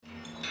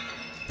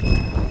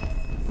I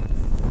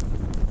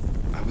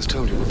was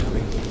told you were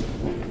coming.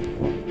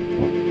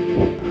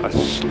 A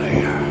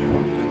slayer.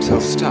 I'm so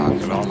stuck,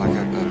 like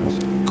a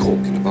cork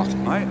in a bottle.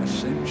 My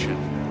ascension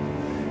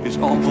is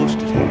almost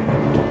at hand.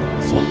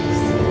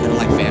 I don't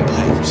like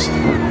vampires.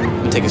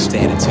 I'll take a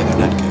stand and say they're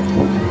not good.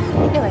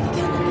 I feel like a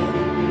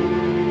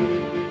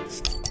candidate.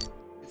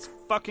 It's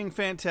fucking I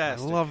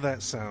fantastic. love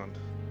that sound.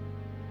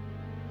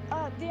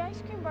 The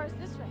ice cream bar's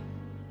this way.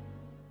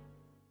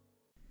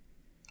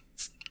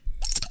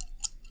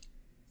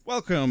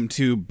 Welcome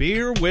to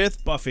Beer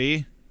with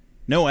Buffy.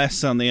 No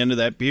S on the end of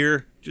that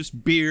beer,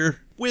 just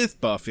beer with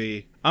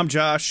Buffy. I'm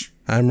Josh,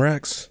 I'm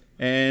Rex.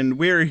 and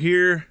we're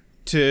here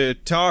to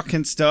talk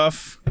and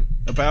stuff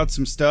about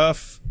some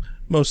stuff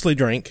Mostly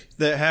drink.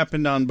 that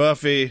happened on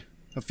Buffy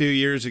a few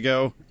years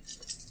ago.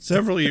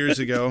 Several years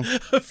ago.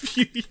 A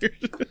few years.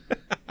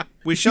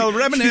 We shall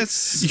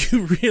reminisce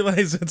You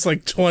realize it's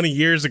like 20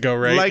 years ago,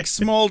 right? like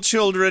small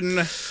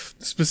children,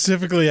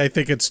 Specifically, I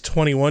think it's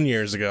 21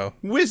 years ago.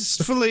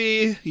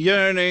 wistfully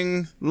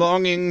yearning,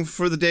 longing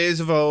for the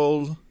days of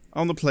old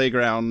on the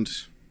playground.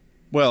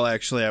 Well,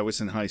 actually, I was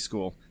in high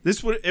school.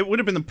 It would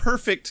have been the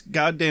perfect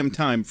goddamn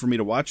time for me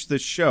to watch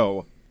this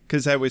show,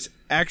 because I was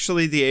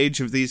actually the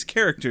age of these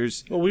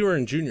characters. Well, we were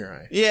in junior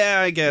high. Yeah,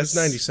 I It's guess.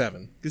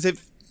 97. Because I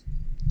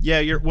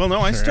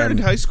started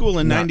I'm high school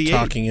in not 98.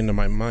 talking into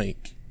my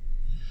mic.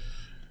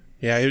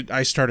 Yeah,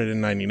 I started in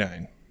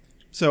 99.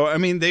 So, I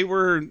mean, they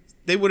would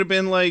have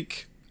been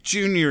like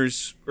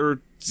juniors or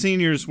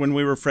seniors when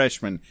we were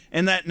freshmen.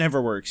 And that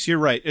never works. You're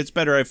right. It's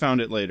better I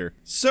found it later.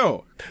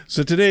 So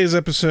Today's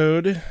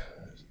episode,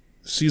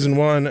 Season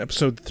 1,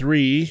 Episode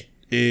 3,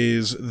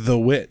 is The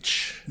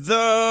Witch.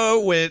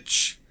 The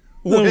Witch.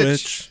 The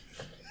Witch.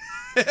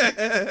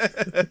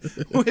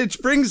 Which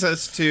brings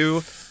us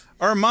to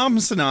our mom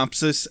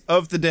synopsis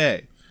of the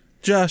day.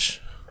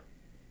 Josh,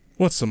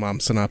 what's the mom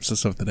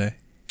synopsis of the day?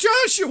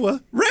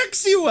 Joshua!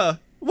 Rexua!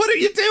 What are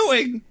you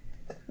doing?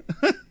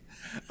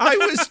 I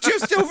was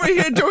just over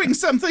here doing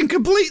something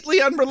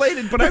completely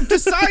unrelated, but I've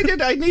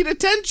decided I need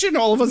attention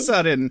all of a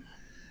sudden.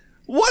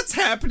 What's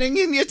happening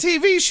in your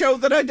TV show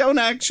that I don't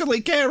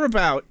actually care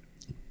about?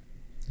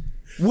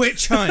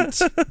 Witch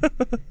hunt.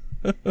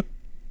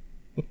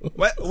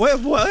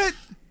 What?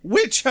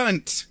 Witch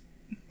hunt.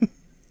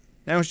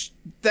 Now,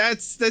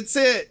 that's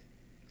it.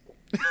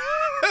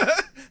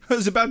 I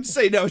was about to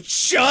say, no,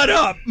 shut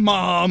up,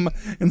 Mom.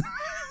 And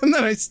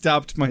then I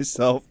stopped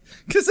myself.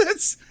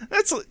 Because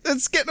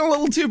that's getting a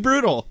little too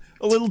brutal.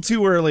 A little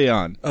too early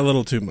on. A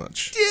little too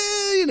much.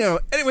 Yeah,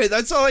 anyway,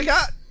 that's all I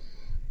got.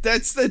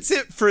 That's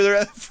it for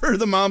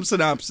the mom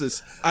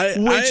synopsis.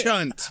 Witch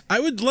hunt. I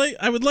would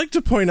like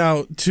to point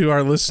out to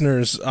our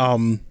listeners,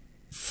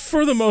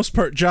 for the most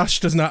part, Josh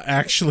does not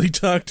actually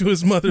talk to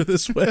his mother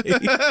this way.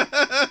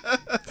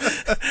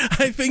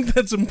 I think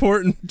that's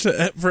important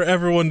for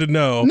everyone to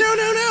know.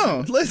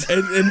 No.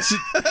 Listen.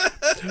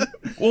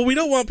 Well, we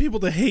don't want people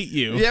to hate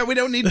you. Yeah, we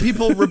don't need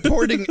people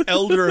reporting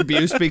elder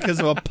abuse because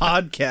of a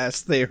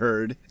podcast they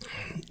heard.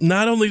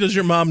 Not only does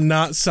your mom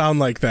not sound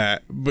like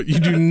that, but you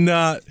do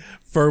not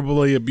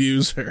verbally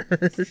abuse her.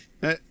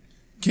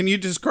 Can you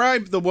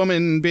describe the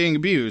woman being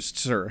abused,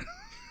 sir?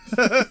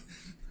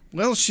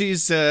 Well,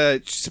 she's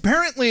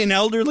apparently an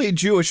elderly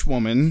Jewish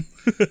woman.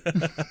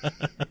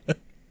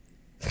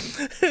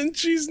 And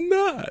she's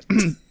not.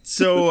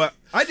 So,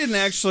 I didn't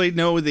actually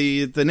know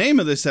the name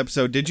of this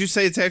episode. Did you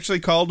say it's actually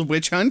called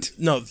Witch Hunt?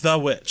 No, The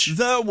Witch.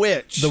 The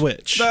Witch. The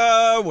Witch.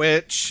 The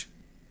Witch.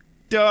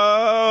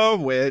 The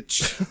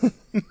Witch.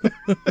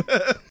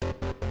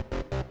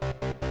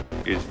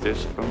 Is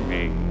this for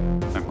me?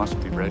 I must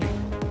be ready.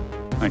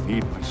 I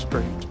need my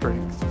strength.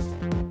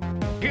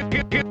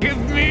 Give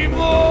me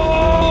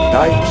more!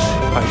 Nights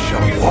I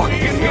shall walk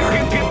in the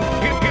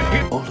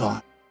earth. Hold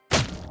on.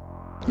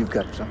 You've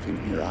got something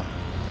in your eye.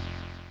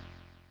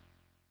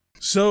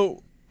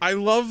 So I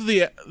love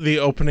the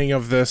opening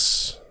of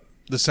this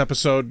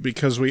episode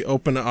because we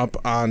open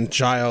up on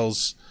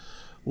Giles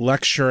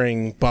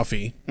lecturing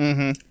Buffy.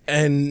 Mm-hmm.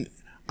 And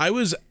I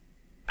was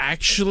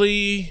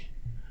actually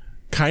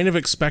kind of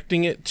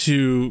expecting it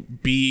to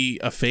be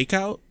a fake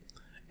out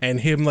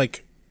and him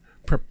like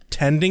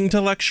pretending to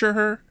lecture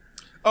her.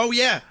 Oh,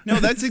 yeah. No,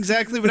 that's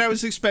exactly what I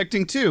was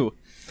expecting, too.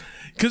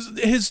 Because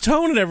his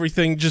tone and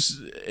everything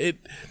just,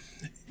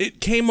 it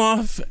came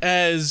off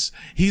as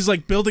he's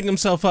like building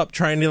himself up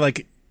trying to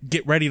like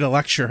get ready to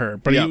lecture her.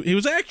 But Yep. he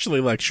was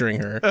actually lecturing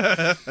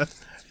her.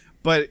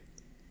 But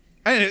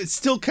it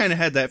still kind of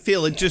had that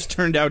feel. It just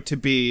turned out to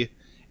be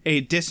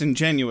a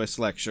disingenuous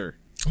lecture.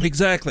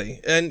 Exactly.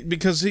 And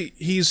because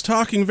he's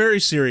talking very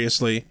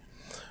seriously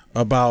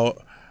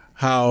about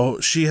how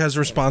she has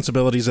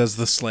responsibilities as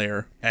the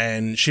Slayer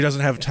and she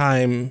doesn't have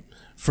time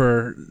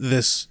for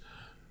this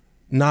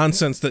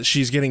nonsense that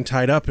she's getting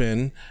tied up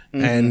in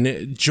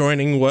and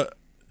joining what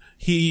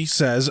he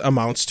says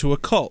amounts to a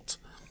cult.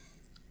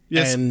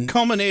 Yes, And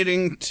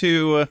culminating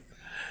to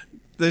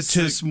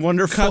this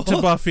wonderful... Cut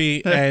to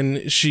Buffy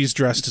and she's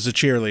dressed as a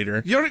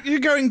cheerleader. You're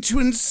going to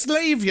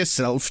enslave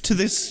yourself to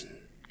this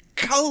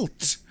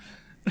cult.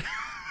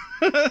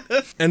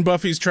 And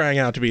Buffy's trying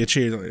out to be a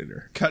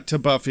cheerleader. Cut to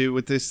Buffy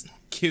with this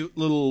cute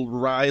little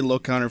wry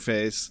look on her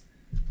face.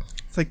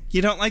 It's like,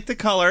 you don't like the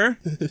color?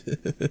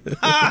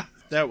 Ah!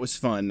 That was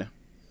fun.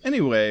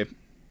 Anyway.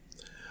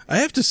 I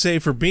have to say,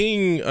 for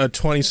being a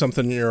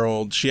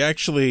 20-something-year-old, she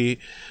actually,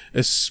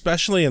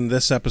 especially in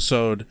this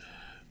episode,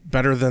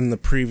 better than the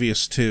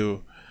previous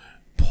two,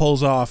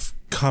 pulls off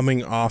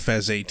coming off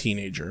as a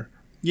teenager.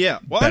 Yeah.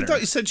 Well, Better. I thought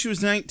you said she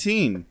was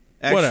 19.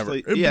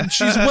 Actually, Whatever. Yeah.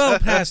 She's well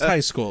past high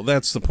school.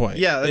 That's the point.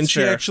 Yeah, that's and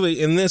she fair.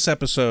 actually, in this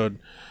episode,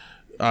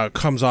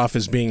 comes off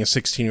as being a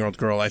 16-year-old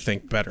girl, I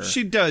think, better.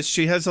 She does.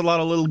 She has a lot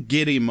of little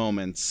giddy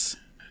moments,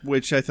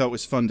 which I thought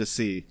was fun to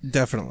see.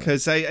 Definitely.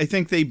 Because I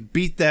think they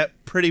beat that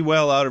pretty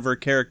well out of her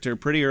character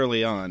pretty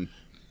early on.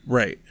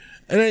 Right.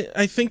 And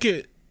I think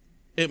it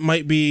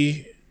might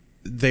be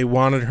they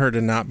wanted her to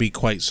not be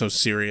quite so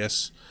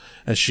serious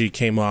as she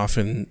came off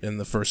in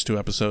the first two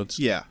episodes.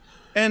 Yeah.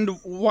 And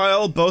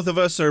while both of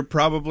us are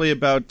probably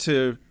about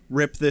to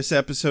rip this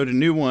episode a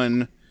new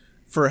one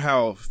for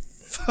how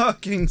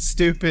fucking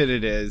stupid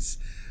it is.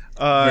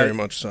 Very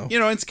much so. You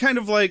know, it's kind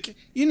of like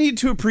you need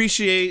to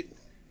appreciate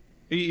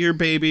your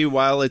baby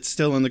while it's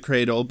still in the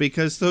cradle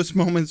because those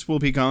moments will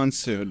be gone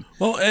soon.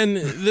 Well, and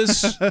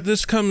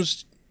this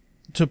comes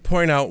to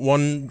point out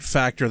one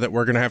factor that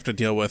we're going to have to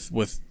deal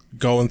with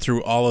going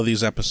through all of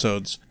these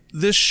episodes.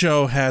 This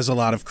show has a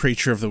lot of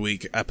Creature of the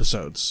Week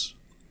episodes.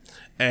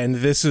 And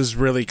this is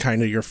really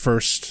kind of your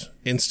first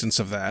instance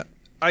of that.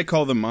 I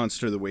call them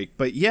Monster of the Week,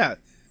 but yeah,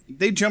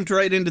 they jumped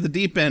right into the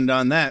deep end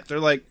on that. They're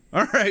like,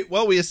 all right,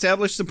 well, we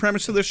established the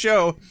premise of the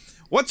show.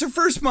 What's our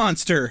first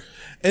monster?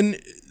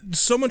 And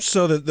so much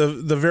so that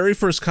the very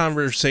first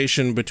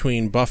conversation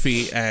between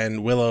Buffy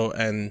and Willow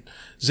and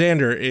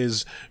Xander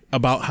is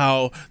about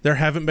how there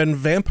haven't been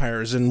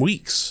vampires in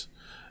weeks.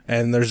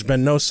 And there's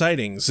been no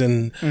sightings.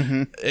 And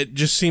it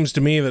just seems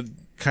to me that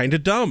kind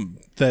of dumb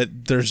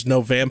that there's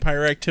no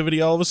vampire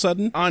activity all of a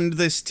sudden. On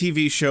this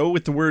TV show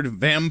with the word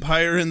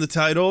vampire in the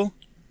title.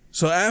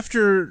 So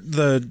after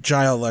the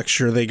Giles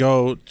lecture, they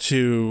go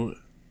to...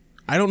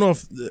 I don't know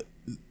if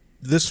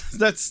this...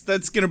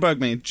 That's going to bug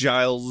me.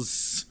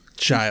 Giles.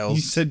 Giles.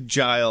 You said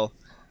Giles.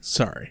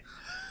 Sorry.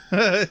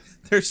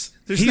 There's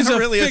He's not a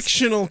really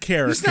fictional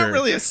character. There's not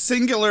really a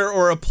singular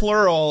or a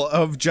plural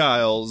of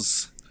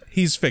Giles.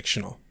 He's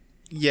fictional.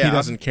 Yeah. He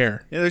doesn't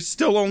care. Yeah, there's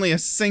still only a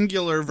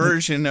singular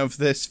version of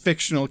this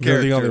fictional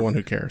character. You're the only one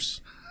who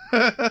cares.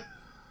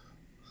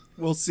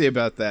 We'll see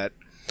about that.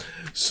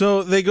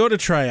 So they go to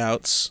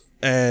tryouts,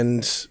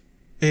 and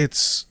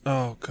it's...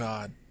 Oh,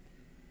 God.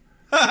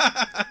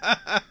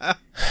 I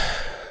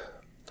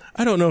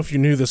don't know if you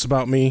knew this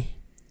about me.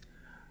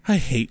 I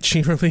hate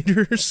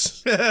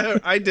cheerleaders.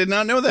 I did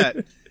not know that.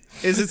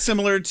 Is it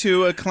similar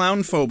to a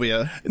clown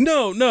phobia?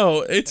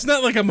 No, it's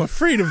not like I'm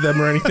afraid of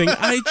them or anything.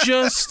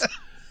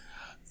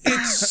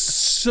 It's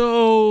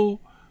so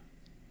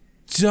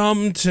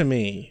dumb to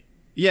me.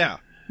 Yeah.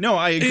 No,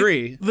 I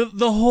agree.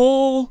 The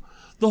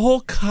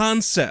whole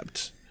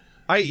concept.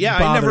 I never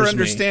bothers me.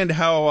 understand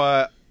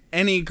how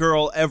any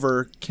girl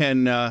ever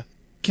can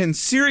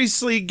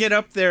seriously get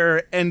up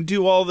there and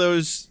do all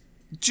those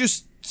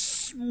just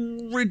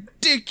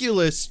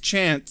ridiculous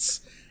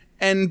chants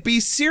and be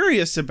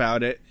serious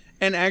about it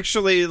and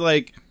actually,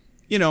 like,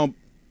 you know,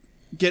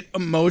 get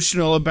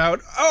emotional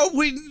about, oh,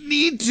 we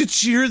need to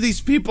cheer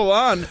these people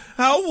on.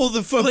 How will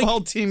the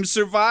football team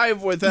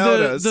survive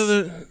without us?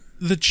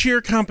 The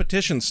cheer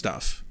competition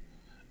stuff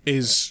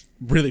is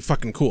really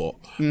fucking cool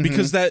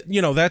because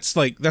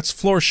that's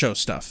floor show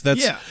stuff.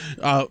 That's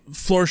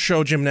floor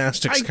show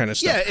gymnastics kind of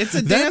stuff. Yeah, it's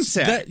a dance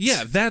act.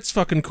 That's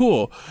fucking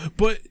cool.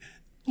 But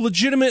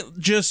legitimate,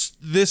 just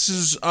this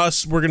is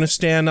us. We're gonna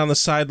stand on the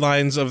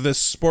sidelines of this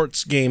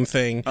sports game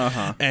thing,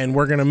 and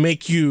we're gonna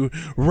make you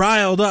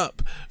riled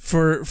up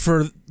for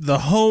the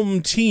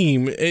home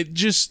team.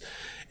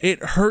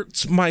 It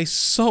hurts my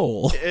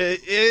soul.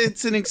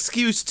 It's an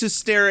excuse to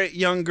stare at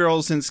young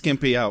girls in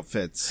skimpy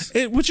outfits,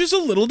 Which is a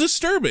little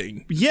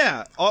disturbing.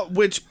 Yeah,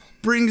 which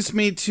brings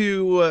me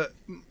to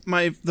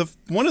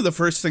one of the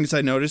first things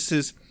I noticed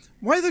is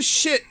why the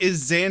shit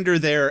is Xander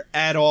there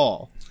at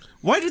all?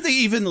 Why did they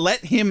even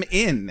let him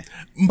in?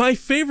 My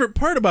favorite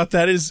part about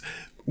that is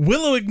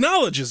Willow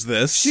acknowledges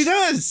this. She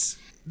does.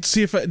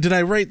 See if did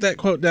I write that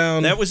quote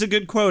down? That was a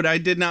good quote. I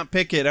did not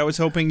pick it. I was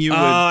hoping you would.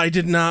 I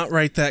did not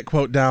write that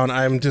quote down.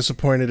 I'm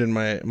disappointed in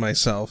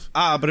myself.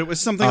 But it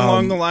was something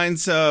along the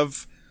lines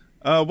of,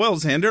 well,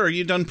 Xander, are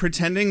you done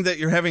pretending that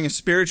you're having a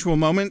spiritual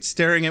moment,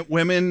 staring at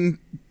women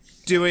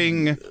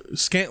doing...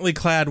 Scantily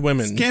clad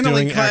women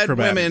Scantily doing clad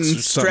women acrobatics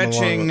or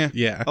something stretching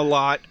a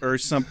lot or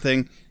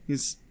something.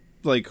 He's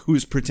like,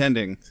 who's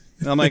pretending?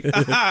 And I'm like,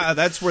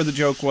 that's where the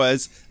joke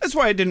was. That's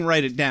why I didn't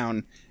write it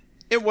down.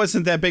 It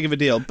wasn't that big of a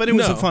deal, but it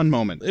was a fun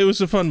moment. It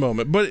was a fun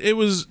moment, but it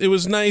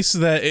was nice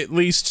that at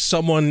least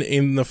someone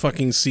in the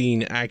fucking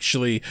scene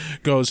actually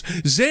goes,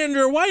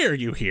 Xander, why are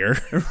you here?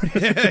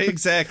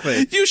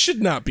 Exactly. You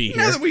should not be here.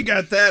 Now that we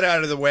got that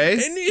out of the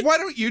way, why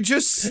don't you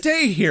just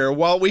stay here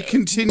while we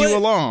continue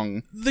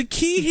along? The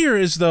key here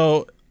is,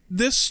 though,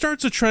 this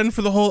starts a trend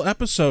for the whole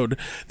episode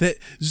that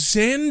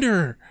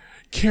Xander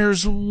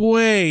cares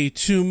way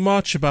too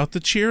much about the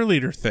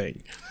cheerleader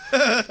thing.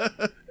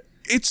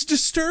 It's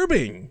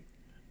disturbing.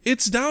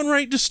 It's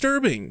downright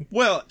disturbing.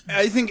 Well,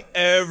 I think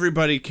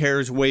everybody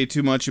cares way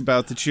too much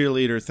about the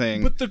cheerleader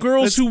thing. But the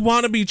girls who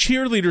want to be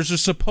cheerleaders are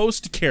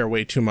supposed to care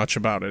way too much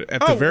about it,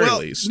 at the very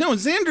least. No,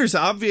 Xander's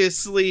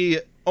obviously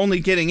only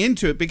getting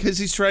into it because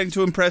he's trying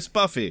to impress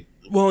Buffy.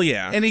 Well,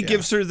 yeah. And he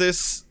gives her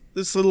this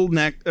little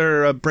neck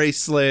or a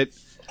bracelet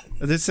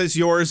that says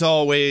 "yours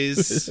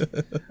always."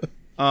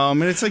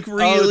 And it's like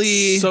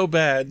really it's so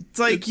bad. It's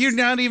like you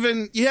haven't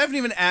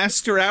even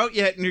asked her out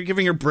yet, and you're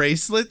giving her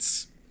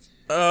bracelets.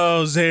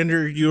 Oh,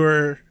 Xander,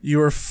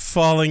 you are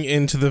falling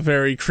into the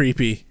very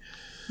creepy.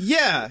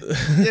 Yeah,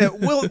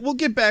 we'll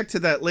get back to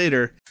that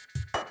later.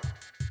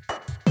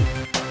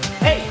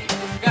 Hey,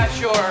 got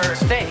your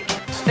steak.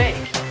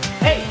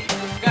 Hey,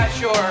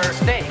 got your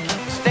steak.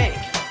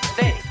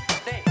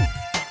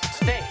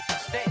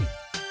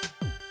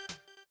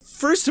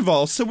 First of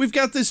all, so we've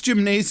got this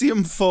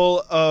gymnasium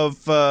full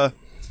of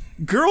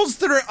girls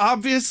that are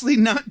obviously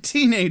not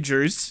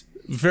teenagers.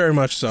 Very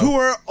much so. Who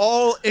are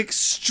all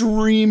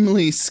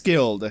extremely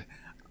skilled.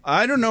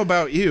 I don't know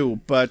about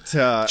you, but...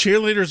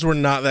 cheerleaders were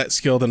not that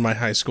skilled in my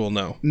high school,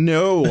 no.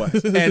 No.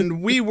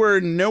 And we were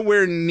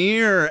nowhere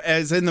near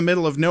as in the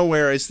middle of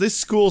nowhere as this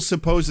school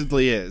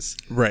supposedly is.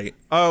 Right.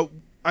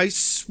 I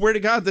swear to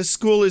God, this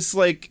school is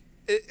like...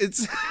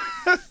 It's...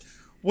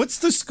 What's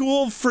the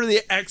school for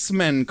the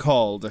X-Men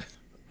called?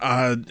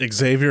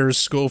 Xavier's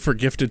School for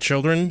Gifted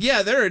Children?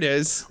 Yeah, there it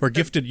is. Or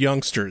Gifted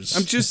Youngsters.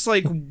 I'm just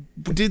like,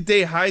 did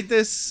they hide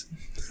this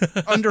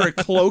under a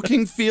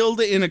cloaking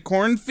field in a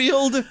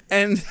cornfield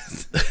and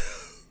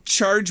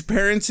charge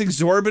parents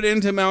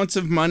exorbitant amounts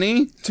of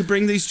money to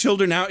bring these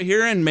children out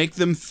here and make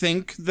them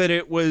think that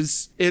it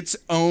was its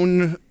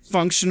own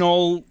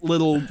functional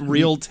little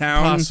real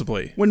town?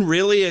 Possibly. When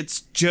really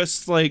it's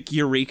just like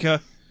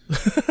Eureka.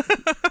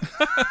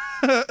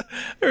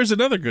 There's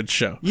another good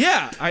show.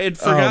 Yeah, I had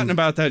forgotten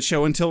about that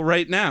show until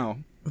right now.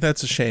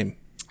 That's a shame.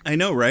 I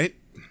know, right?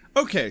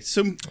 Okay,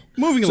 so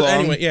moving along.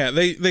 Anyway, yeah,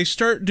 they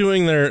start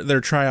doing their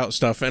tryout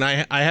stuff, and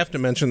I have to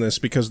mention this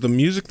because the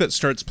music that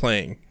starts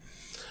playing,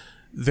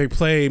 they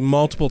play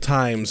multiple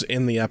times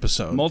in the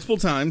episode. Multiple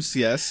times,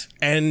 yes.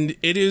 And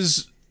it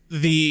is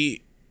the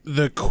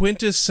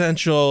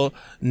quintessential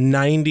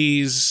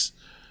 90s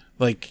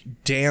like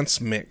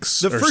dance mix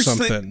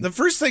something. The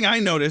first thing I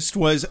noticed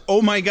was,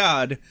 oh my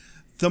God,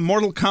 the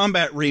Mortal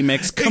Kombat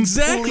remix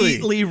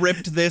completely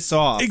ripped this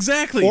off.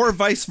 Exactly. Or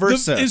vice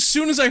versa. As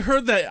soon as I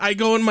heard that, I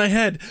go in my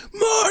head,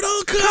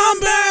 Mortal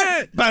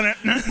Kombat!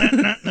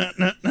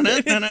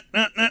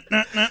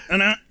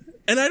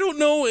 And I don't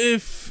know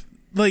if,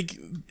 like,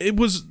 it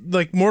was,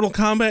 like, Mortal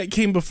Kombat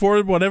came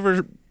before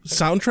whatever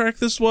soundtrack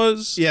this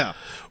was. Yeah.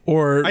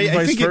 Or I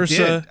vice think versa.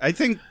 It did. I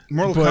think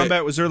Mortal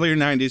Kombat was earlier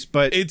 90s,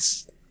 but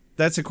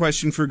that's a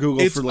question for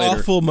Google for later.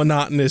 It's awful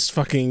monotonous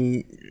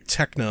fucking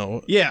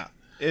techno. Yeah.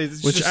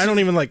 Which I don't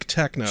even like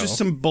techno. Just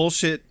some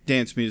bullshit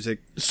dance music.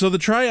 So the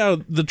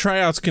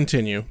tryouts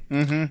continue,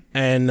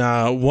 and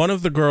one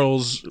of the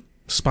girls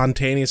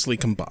spontaneously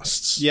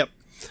combusts. Yep.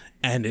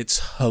 And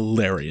it's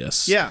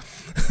hilarious. Yeah.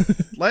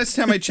 Last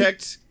time I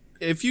checked,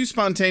 if you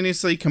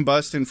spontaneously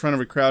combust in front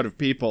of a crowd of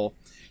people,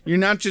 you're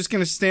not just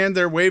going to stand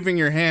there waving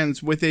your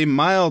hands with a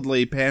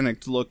mildly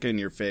panicked look in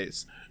your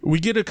face. We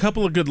get a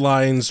couple of good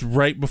lines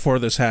right before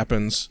this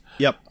happens.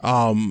 Yep.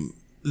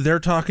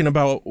 They're talking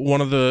about one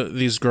of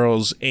these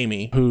girls,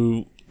 Amy,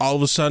 who all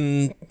of a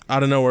sudden,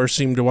 out of nowhere,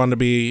 seemed to want to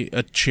be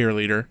a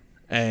cheerleader.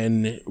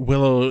 And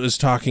Willow is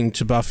talking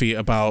to Buffy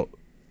about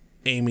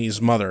Amy's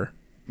mother.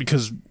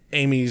 Because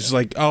Amy's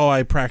like, oh,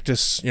 I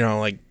practice,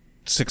 like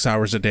 6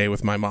 hours a day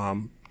with my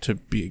mom to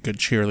be a good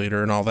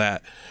cheerleader and all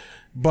that.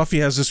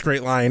 Buffy has this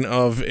great line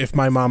of, if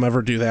my mom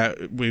ever do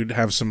that, we'd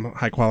have some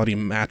high-quality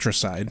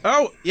matricide.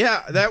 Oh,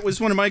 yeah, that was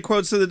one of my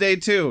quotes of the day,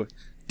 too.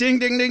 Ding,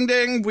 ding, ding,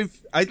 ding.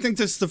 I think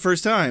this is the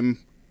first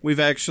time we've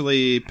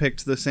actually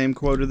picked the same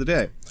quote of the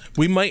day.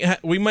 We might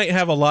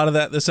have a lot of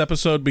that this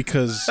episode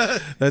because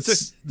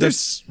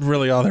that's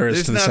really all there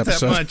is to this episode.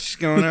 There's not that much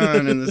going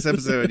on in this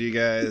episode, you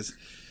guys.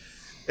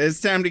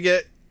 It's time to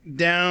get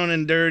down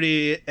and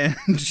dirty and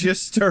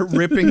just start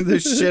ripping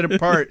this shit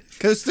apart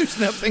because there's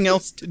nothing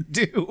else to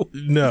do.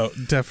 No,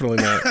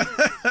 definitely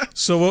not.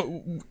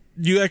 So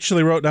you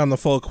actually wrote down the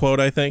full quote,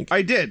 I think?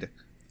 I did.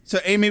 So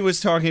Amy was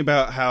talking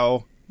about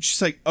how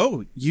she's like,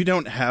 oh, you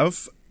don't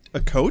have a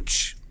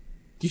coach?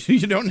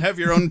 You don't have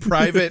your own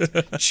private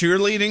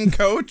cheerleading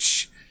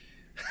coach?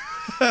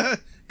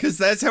 Because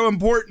that's how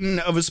important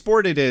of a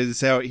sport it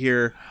is out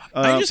here.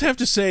 I just have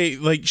to say,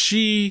 like,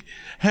 she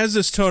has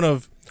this tone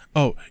of,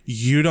 oh,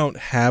 you don't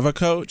have a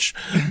coach?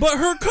 But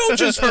her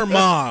coach is her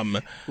mom.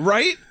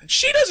 Right?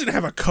 She doesn't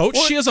have a coach.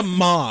 She has a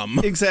mom.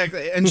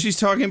 Exactly. And she's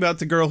talking about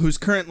the girl who's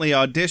currently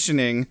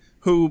auditioning,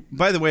 who,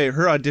 by the way,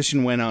 her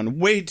audition went on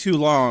way too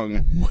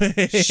long.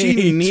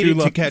 She needed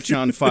to catch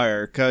on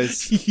fire,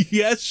 because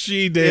yes,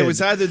 she did. It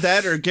was either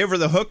that or give her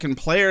the hook and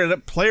play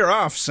her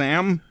off,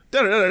 Sam.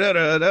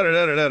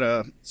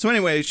 Da-da-da-da-da-da-da-da-da. So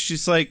anyway,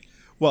 she's like,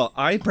 well,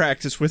 I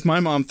practice with my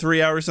mom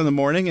 3 hours in the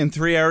morning and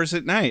 3 hours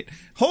at night.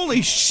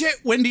 Holy shit,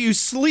 when do you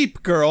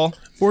sleep, girl?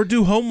 Or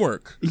do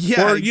homework.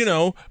 Yeah,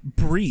 Or,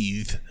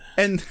 breathe.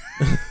 And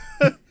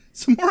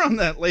some more on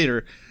that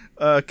later.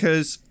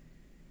 Because,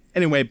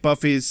 anyway,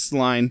 Buffy's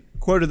line,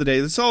 quote of the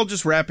day. This is all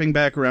just wrapping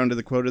back around to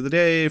the quote of the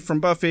day from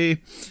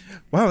Buffy.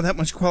 Wow, that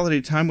much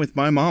quality time with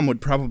my mom would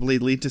probably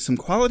lead to some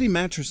quality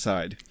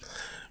matricide.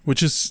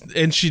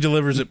 And she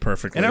delivers it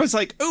perfectly. And I was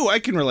like, ooh, I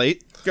can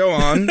relate. Go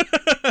on.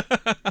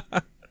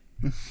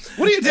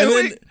 What are you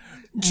doing?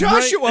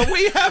 Joshua,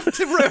 we have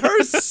to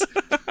rehearse.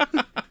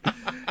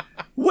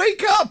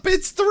 Wake up,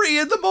 it's 3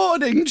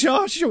 a.m,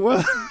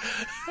 Joshua.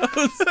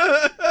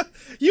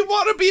 You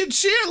want to be a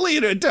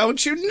cheerleader,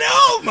 don't you?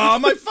 No,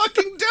 Mom, I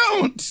fucking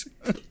don't.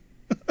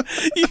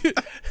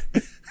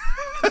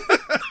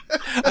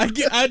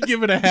 I'd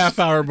give it a half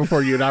hour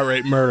before you'd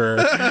outright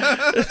murder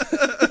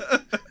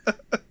her.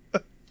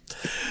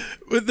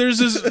 But there's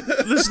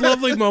this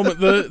lovely moment.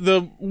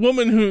 The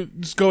woman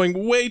who's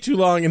going way too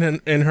long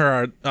in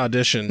her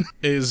audition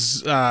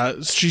is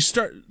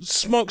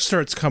smoke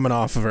starts coming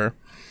off of her,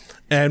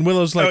 and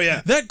Willow's like, oh,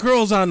 yeah. That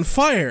girl's on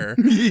fire.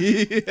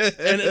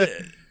 And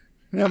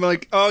I'm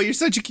like, oh, you're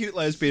such a cute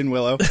lesbian,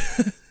 Willow.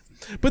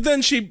 But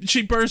then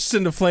she bursts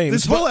into flames.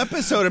 This whole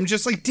episode, I'm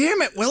just like, damn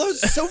it,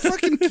 Willow's so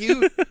fucking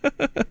cute.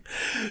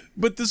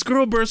 But this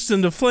girl bursts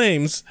into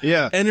flames.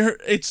 Yeah. And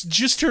it's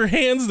just her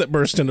hands that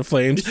burst into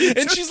flames.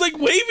 And she's like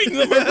waving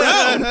them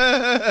around.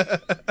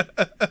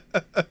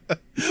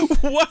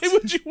 Why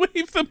would you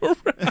wave them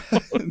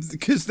around?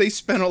 Because they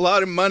spent a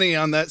lot of money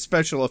on that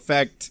special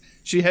effect.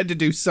 She had to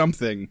do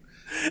something.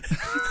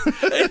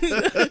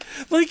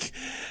 Like...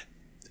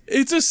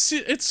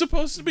 It's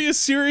supposed to be a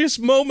serious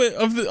moment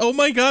of oh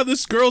my god,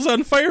 this girl's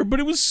on fire, but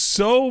it was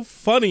so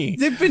funny.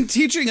 They've been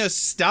teaching us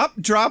stop,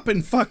 drop,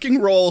 and fucking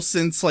roll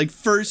since like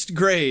 1st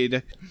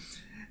grade.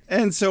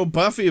 And so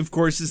Buffy, of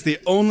course, is the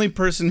only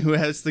person who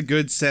has the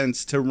good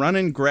sense to run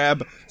and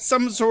grab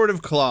some sort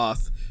of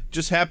cloth,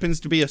 just happens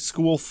to be a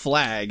school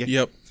flag.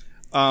 Yep.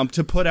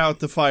 To put out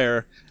the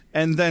fire,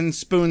 and then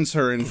spoons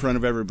her in front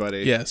of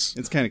everybody. Yes.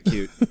 It's kind of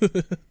cute.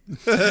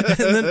 And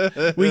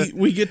then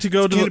we get to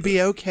go it's gonna be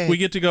okay. We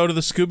get to go to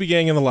the Scooby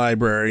Gang in the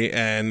library,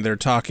 and they're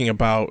talking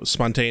about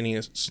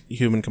spontaneous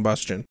human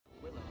combustion.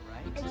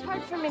 It's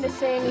hard for me to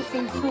say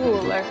anything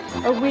cool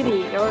or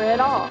witty or at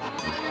all.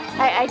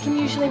 I can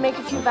usually make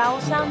a few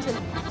vowel sounds and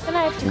then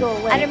I have to go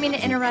away. I don't mean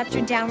to interrupt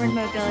your downward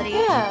mobility.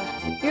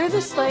 Yeah, you're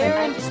the Slayer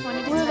I and just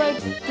wanted to we're tell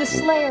like you. the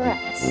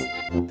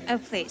Slayerettes. Oh,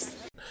 please.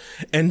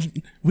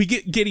 And we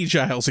get Giddy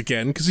Giles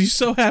again, because he's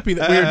so happy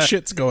that weird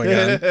shit's going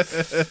on.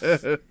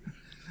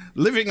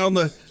 Living on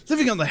the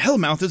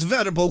Hellmouth is a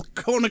veritable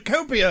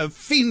cornucopia of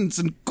fiends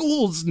and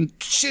ghouls and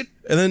shit.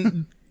 And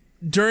then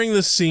during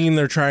the scene,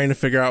 they're trying to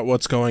figure out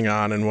what's going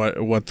on and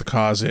what the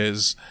cause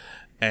is.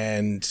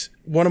 And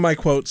one of my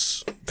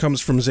quotes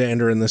comes from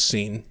Xander in this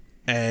scene.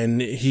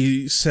 And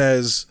he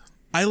says,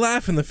 I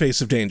laugh in the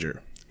face of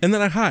danger, and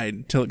then I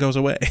hide till it goes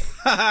away.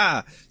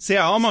 Haha. See,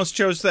 I almost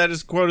chose that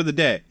as quote of the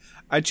day.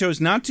 I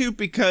chose not to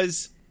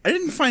because I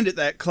didn't find it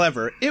that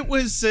clever. It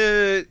was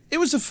a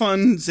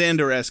fun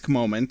Xander-esque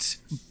moment,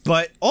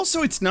 but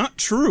also it's not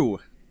true.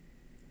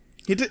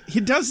 He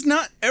does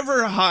not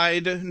ever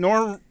hide,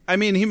 nor, I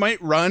mean, he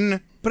might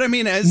run, but I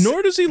mean,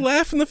 Nor does he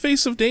laugh in the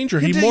face of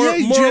danger. He more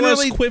or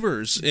less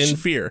quivers in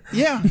fear.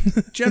 Yeah,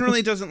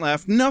 generally doesn't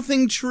laugh.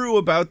 Nothing true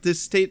about this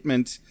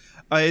statement.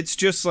 It's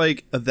just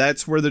like,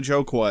 that's where the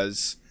joke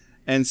was.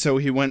 And so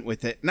he went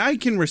with it. And I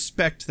can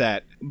respect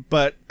that,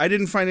 but I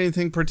didn't find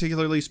anything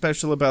particularly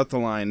special about the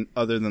line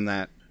other than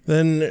that.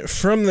 Then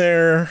from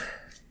there,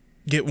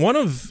 get one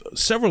of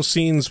several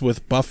scenes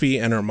with Buffy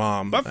and her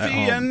mom. Buffy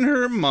and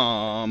her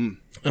mom.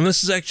 And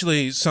this is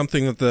actually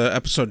something that the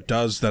episode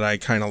does that I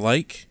kind of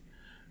like,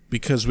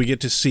 because we get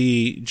to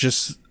see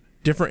just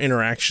different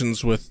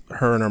interactions with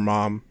her and her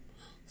mom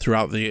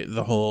throughout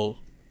the whole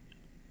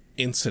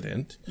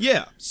incident.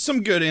 Yeah,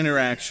 some good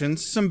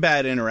interactions, some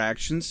bad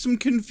interactions, some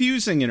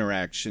confusing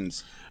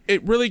interactions.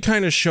 It really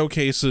kind of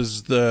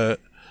showcases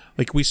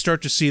we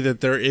start to see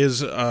that there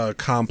is a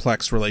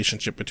complex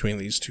relationship between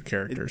these two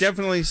characters. It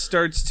definitely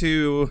starts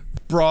to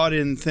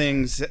broaden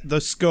things,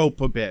 the scope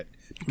a bit.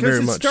 Because Very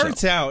it much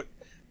starts so. out,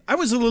 I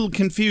was a little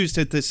confused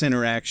at this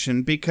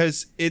interaction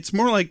because it's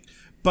more like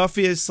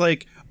Buffy is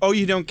like, oh,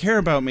 you don't care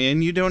about me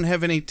and you don't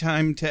have any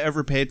time to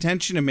ever pay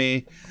attention to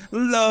me.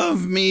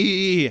 Love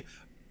me.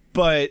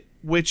 But,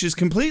 which is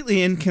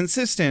completely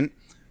inconsistent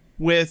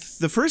with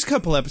the first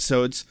couple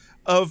episodes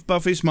of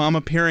Buffy's mom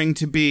appearing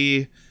to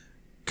be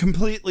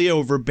completely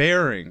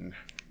overbearing.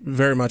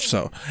 Very much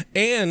so.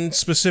 And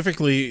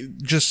specifically,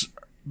 just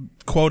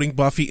quoting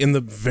Buffy in the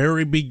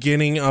very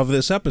beginning of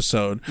this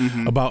episode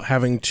about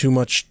having too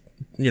much,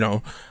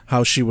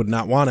 how she would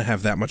not want to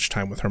have that much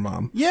time with her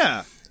mom.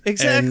 Yeah.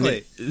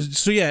 Exactly. And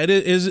so yeah, it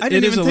is I a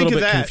didn't even little think of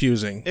bit that.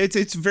 confusing.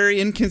 It's very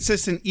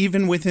inconsistent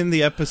even within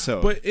the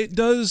episode. But it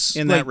does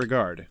in that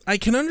regard. I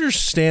can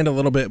understand a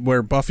little bit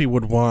where Buffy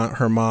would want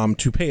her mom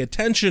to pay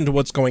attention to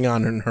what's going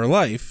on in her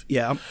life.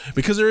 Yeah.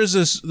 Because there is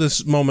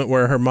this moment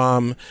where her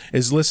mom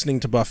is listening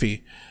to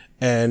Buffy,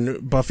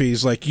 and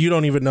Buffy's like, "You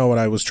don't even know what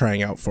I was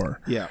trying out for."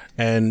 Yeah.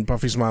 And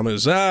Buffy's mom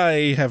is,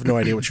 "I have no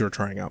idea what you were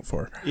trying out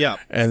for." Yeah.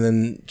 And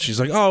then she's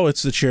like, "Oh,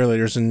 it's the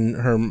cheerleaders," and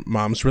her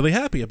mom's really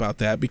happy about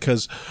that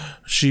because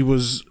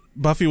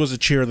Buffy was a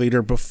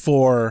cheerleader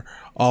before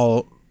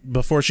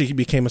she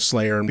became a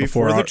Slayer and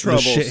before the the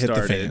trouble shit hit the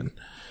started. fan.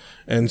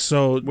 And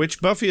so, Which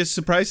Buffy is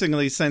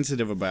surprisingly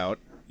sensitive about.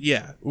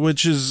 yeah,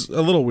 which is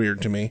a little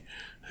weird to me.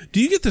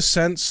 Do you get the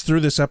sense through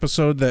this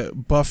episode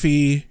that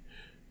Buffy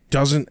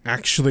doesn't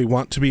actually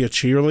want to be a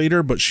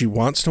cheerleader, but she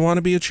wants to want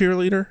to be a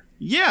cheerleader?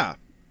 Yeah.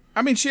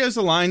 I mean, she has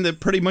a line that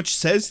pretty much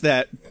says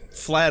that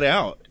flat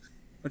out.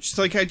 Which is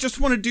like, I just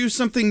want to do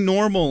something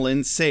normal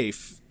and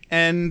safe.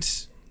 And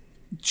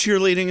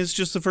cheerleading is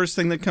just the first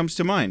thing that comes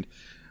to mind.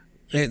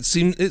 It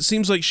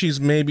seems like she's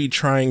maybe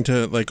trying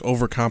to like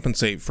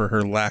overcompensate for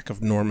her lack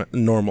of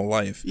normal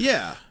life.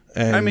 Yeah.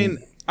 And I mean,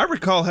 I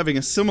recall having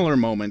a similar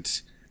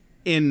moment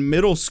in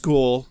middle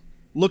school,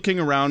 looking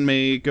around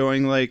me,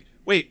 going like,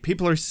 wait,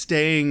 people are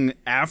staying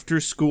after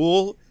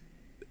school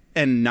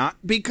and not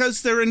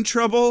because they're in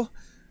trouble?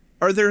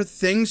 Are there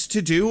things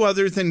to do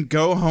other than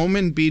go home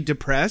and be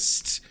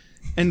depressed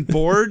and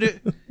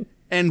bored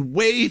and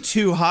way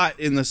too hot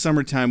in the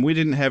summertime? We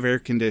didn't have air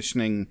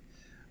conditioning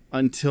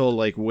until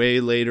like way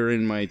later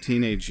in my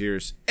teenage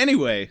years.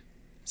 Anyway,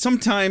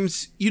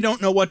 sometimes you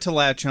don't know what to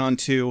latch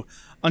onto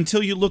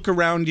until you look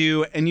around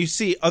you and you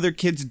see other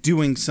kids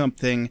doing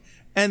something,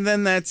 and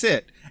then that's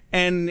it.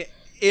 And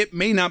it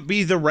may not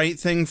be the right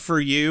thing for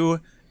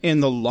you in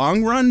the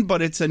long run,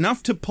 but it's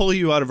enough to pull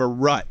you out of a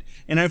rut.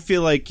 And I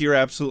feel like you're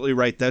absolutely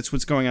right. That's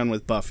what's going on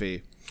with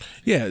Buffy.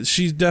 Yeah,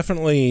 she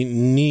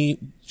definitely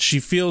she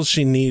feels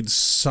she needs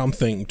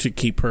something to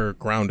keep her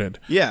grounded.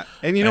 Yeah,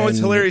 and you know what's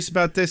hilarious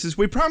about this is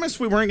we promised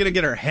we weren't going to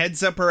get our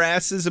heads up our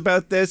asses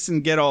about this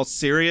and get all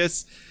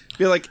serious.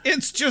 Be like,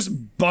 it's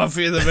just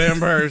Buffy the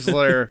Vampire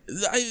Slayer.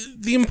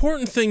 The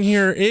important thing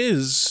here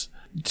is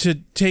to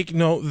take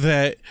note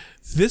that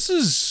this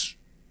is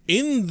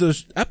in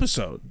the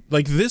episode.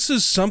 Like, this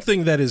is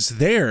something that is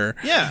there.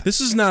 Yeah.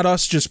 This is not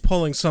us just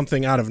pulling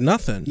something out of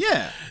nothing.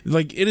 Yeah.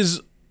 Like, it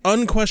is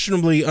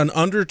unquestionably an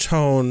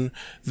undertone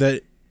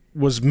that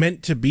was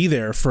meant to be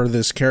there for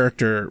this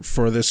character,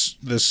 for this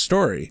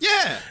story.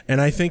 Yeah. And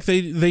I think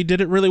they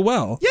did it really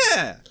well.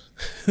 Yeah.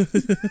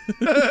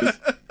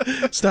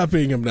 Stop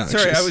being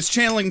obnoxious. Sorry, I was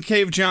channeling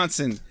Cave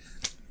Johnson.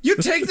 You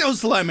take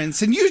those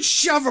lemons and you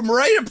shove them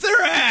right up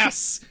their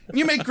ass. And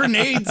you make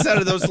grenades out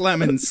of those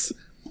lemons.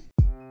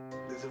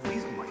 There's a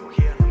reason why you're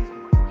here.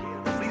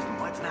 The reason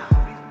why it's now.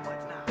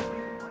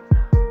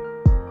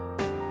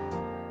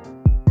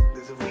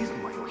 There's a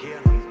reason why you're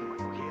here.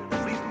 The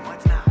reason why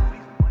it's now.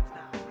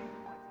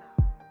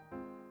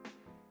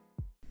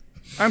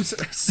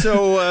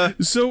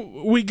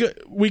 So we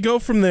go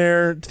from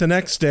there to the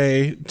next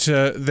day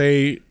to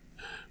they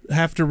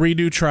have to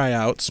redo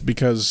tryouts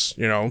because,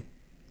 you know,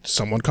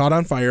 someone caught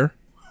on fire.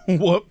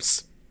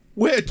 Whoops.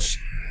 Which,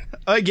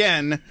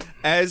 again,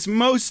 as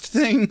most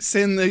things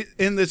in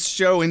this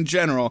show in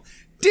general,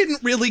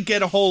 didn't really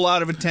get a whole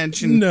lot of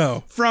attention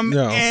from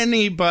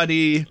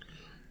anybody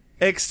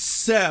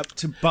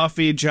except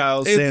Buffy,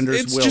 Giles, Sanders,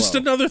 it's Willow. just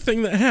another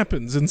thing that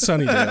happens in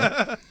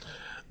Sunnydale.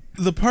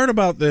 The part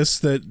about this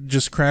that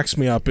just cracks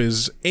me up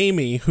is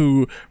Amy,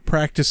 who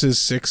practices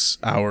 6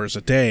 hours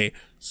a day,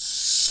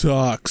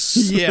 sucks.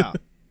 Yeah.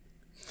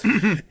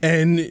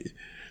 And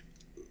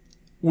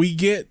we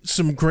get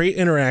some great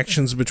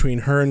interactions between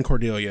her and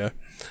Cordelia,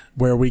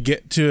 where we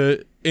get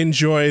to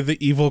enjoy the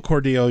evil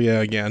Cordelia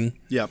again.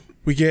 Yep.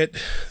 We get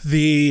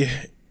the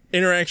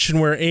interaction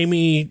where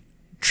Amy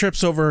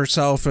trips over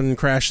herself and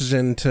crashes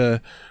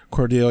into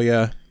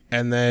Cordelia,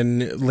 and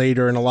then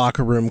later in a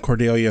locker room,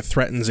 Cordelia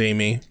threatens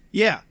Amy.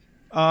 Yeah.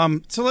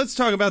 So let's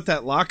talk about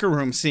that locker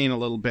room scene a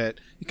little bit,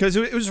 because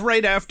it was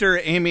right after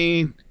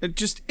Amy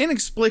just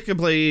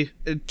inexplicably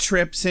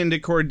trips into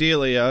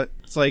Cordelia.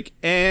 It's like,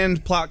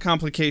 and plot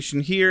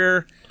complication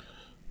here.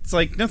 It's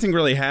like nothing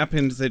really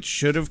happened that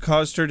should have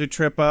caused her to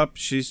trip up.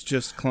 She's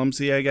just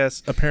clumsy, I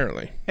guess.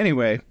 Apparently.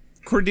 Anyway,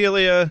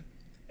 Cordelia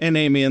and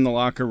Amy in the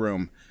locker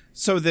room.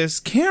 So this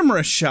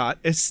camera shot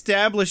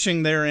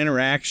establishing their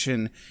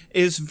interaction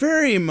is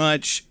very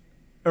much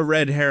a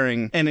red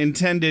herring and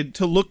intended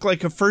to look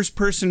like a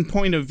first-person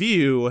point of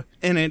view,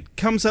 and it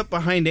comes up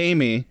behind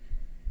Amy,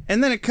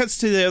 and then it cuts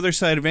to the other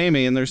side of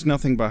Amy, and there's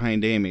nothing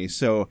behind Amy.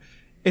 So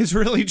it's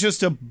really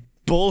just a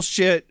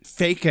bullshit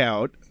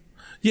fake-out.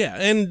 Yeah,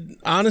 and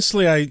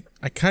honestly, I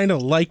kind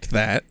of liked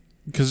that,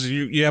 because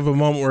you have a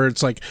moment where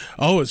it's like,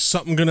 oh, is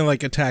something going to,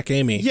 like, attack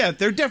Amy? Yeah,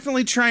 they're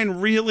definitely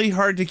trying really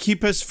hard to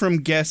keep us from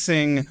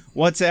guessing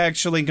what's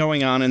actually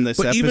going on in this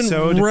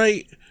episode.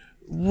 Even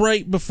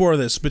right before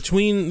this,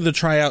 between the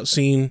tryout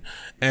scene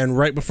and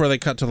right before they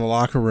cut to the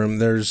locker room,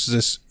 there's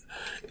this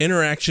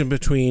interaction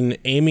between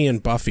Amy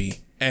and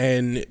Buffy.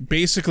 And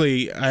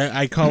basically,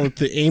 I call it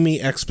the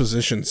Amy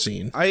exposition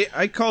scene.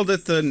 I called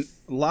it the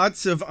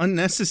lots of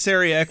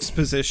unnecessary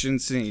exposition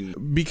scene.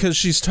 Because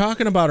she's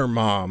talking about her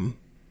mom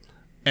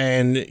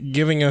and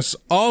giving us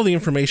all the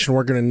information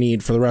we're going to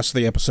need for the rest of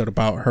the episode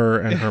about her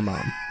and her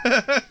mom.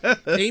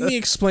 Amy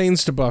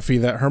explains to Buffy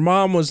that her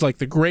mom was like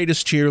the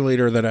greatest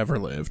cheerleader that ever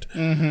lived.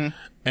 Mm-hmm.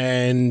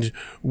 And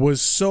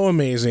was so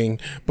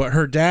amazing, but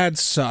her dad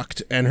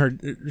sucked, and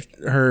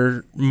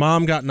her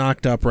mom got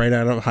knocked up right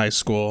out of high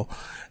school,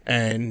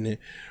 and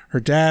her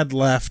dad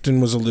left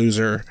and was a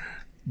loser,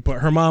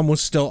 but her mom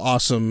was still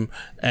awesome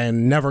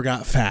and never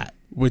got fat,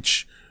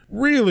 which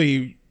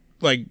really,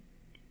 like,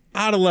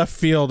 out of left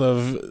field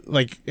of,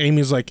 like,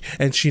 Amy's like,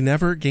 and she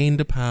never gained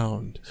a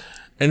pound.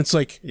 And it's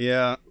like,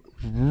 yeah,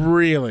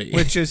 really?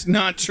 Which is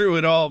not true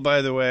at all,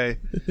 by the way.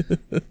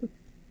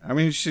 I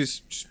mean,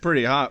 she's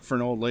pretty hot for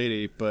an old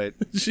lady, but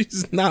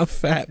she's not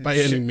fat by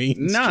any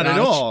means. Not at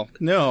all.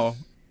 No.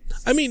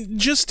 I mean,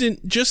 just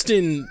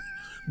in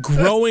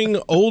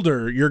growing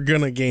older, you're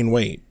gonna gain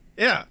weight.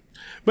 Yeah.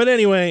 But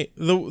anyway,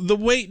 the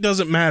weight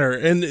doesn't matter,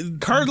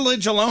 and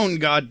cartilage alone,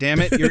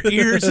 goddammit, your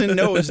ears and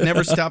nose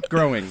never stop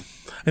growing.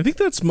 I think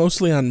that's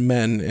mostly on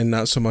men and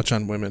not so much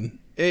on women.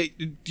 Hey,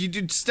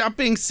 you stop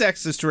being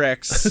sexist,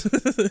 Rex.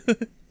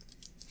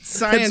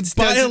 Science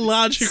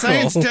biological.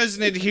 Science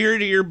doesn't adhere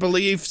to your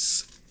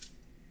beliefs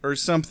or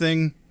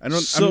something. I'm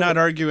not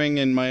arguing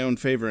in my own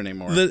favor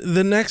anymore.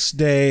 The next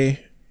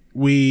day,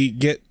 we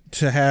get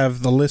to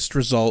have the list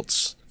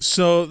results.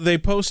 So they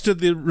posted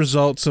the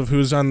results of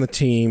who's on the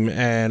team,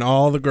 and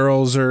all the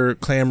girls are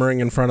clamoring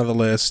in front of the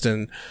list,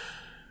 and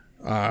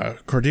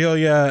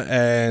Cordelia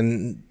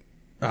and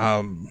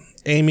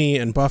Amy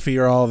and Buffy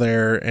are all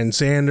there, and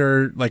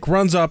Xander like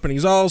runs up and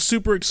he's all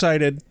super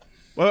excited.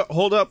 Well,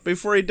 hold up.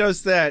 Before he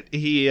does that,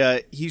 he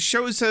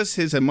shows us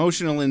his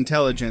emotional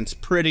intelligence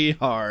pretty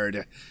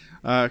hard.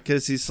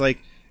 Because he's like,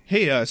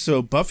 hey,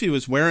 so Buffy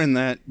was wearing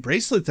that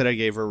bracelet that I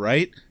gave her,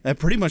 right? That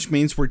pretty much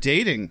means we're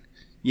dating.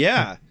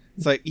 Yeah.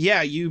 It's like,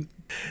 yeah, you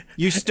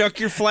stuck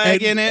your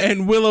flag in it.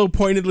 And Willow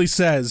pointedly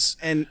says,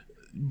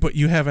 but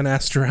you haven't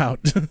asked her out.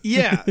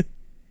 Yeah.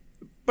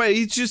 But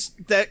he's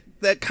just,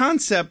 that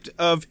concept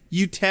of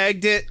you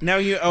tagged it, now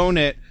you own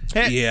it.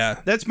 Hey,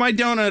 yeah. That's my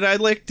donut, I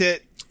licked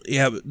it.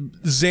 Yeah, but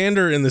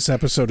Xander in this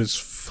episode is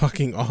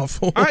fucking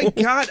awful.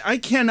 I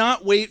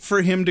cannot wait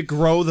for him to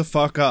grow the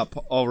fuck up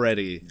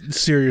already.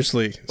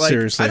 Seriously.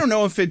 I don't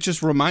know if it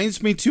just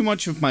reminds me too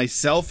much of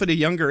myself at a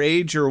younger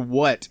age or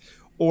what,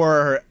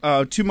 or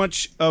too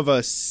much of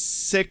a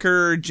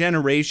sicker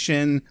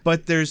generation,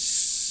 but there's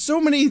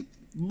so many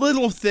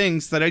little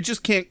things that I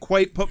just can't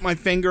quite put my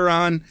finger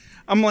on.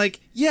 I'm like,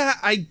 yeah,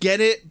 I get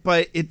it,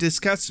 but it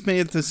disgusts me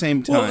at the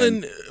same time. Well,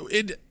 and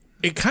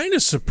it kind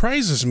of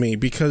surprises me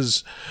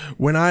because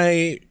when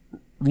I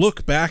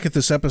look back at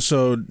this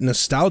episode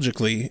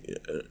nostalgically,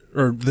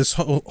 or this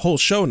whole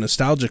show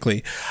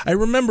nostalgically, I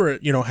remember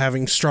it,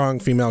 having strong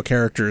female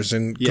characters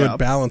and good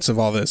balance of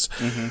all this.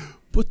 Mm-hmm.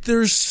 But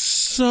there's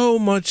so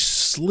much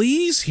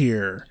sleaze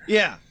here.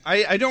 Yeah,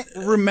 I don't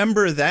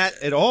remember that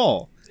at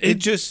all. It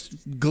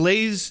just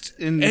glazed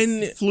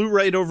and flew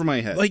right over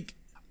my head. Like,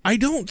 I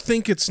don't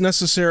think it's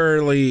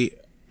necessarily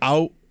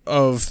out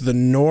of the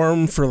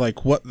norm for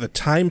like what the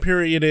time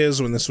period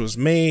is when this was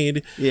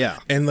made. Yeah.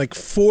 And like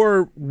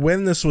for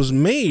when this was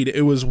made,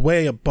 it was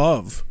way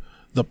above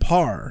the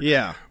par.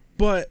 Yeah.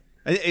 But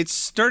it's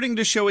starting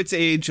to show its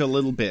age a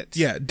little bit.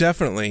 Yeah,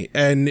 definitely.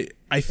 And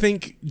I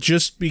think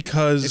just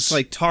because it's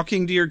like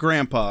talking to your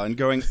grandpa and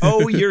going,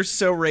 "Oh, you're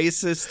so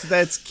racist.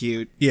 That's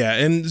cute." Yeah,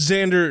 and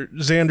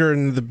Xander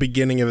in the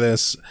beginning of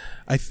this,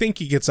 I think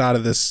he gets out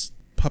of this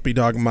puppy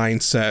dog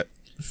mindset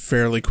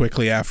fairly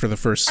quickly after the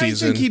first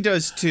season. I think he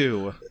does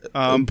too.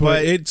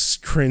 But it's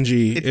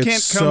cringy. It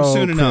can't come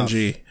soon enough.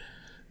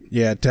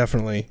 Yeah,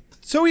 definitely.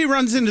 So he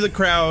runs into the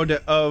crowd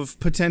of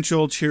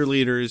potential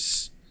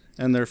cheerleaders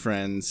and their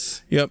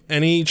friends. Yep,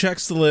 and he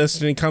checks the list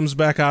and he comes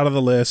back out of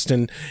the list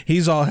and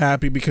he's all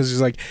happy because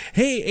he's like,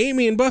 hey,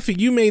 Amy and Buffy,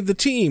 you made the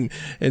team.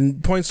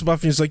 And points to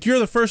Buffy and he's like, you're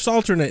the first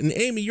alternate, and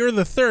Amy, you're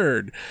the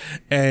third.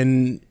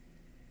 And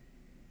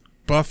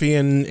Buffy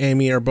and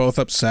Amy are both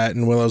upset,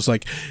 and Willow's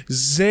like,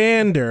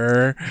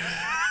 Xander,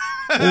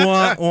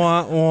 wah,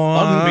 wah,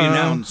 wah.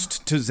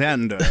 Unbeknownst to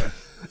Xander,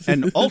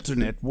 an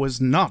alternate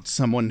was not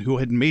someone who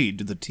had made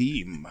the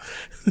team.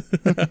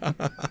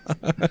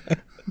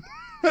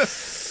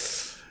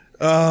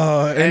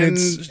 And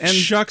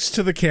shucks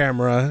to the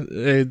camera.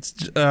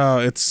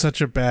 It's such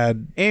a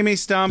bad. Amy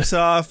stomps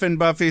off, and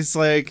Buffy's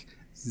like,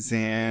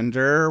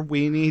 Xander,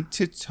 we need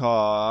to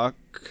talk.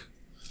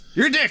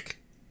 You're a dick.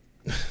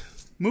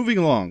 Moving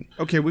along.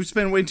 Okay, we've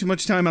spent way too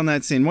much time on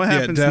that scene. What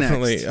happens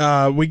definitely.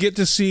 next? We get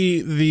to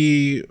see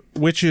the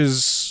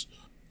witch's,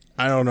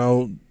 I don't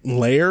know,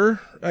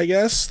 lair, I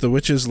guess? The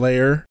witch's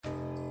lair.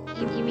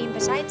 You mean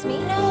besides me?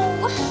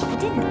 No, I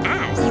didn't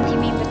ask.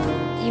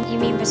 You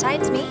mean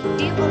besides me?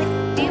 Do you believe?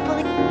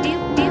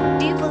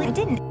 I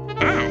didn't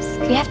ask.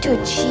 We have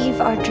to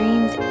achieve our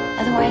dreams,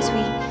 otherwise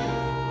we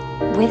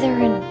wither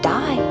and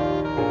die.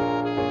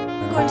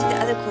 We're going to the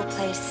other cool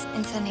place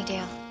in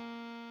Sunnydale.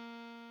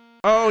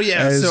 Oh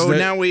yeah, As so the-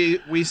 now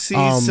we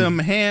see some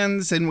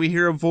hands and we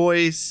hear a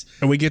voice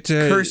And we get to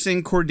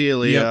cursing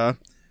Cordelia.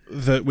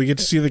 we get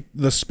to see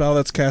the spell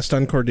that's cast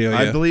on Cordelia.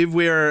 I believe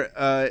we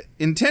are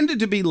intended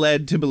to be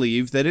led to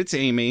believe that it's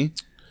Amy,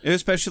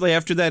 especially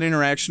after that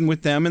interaction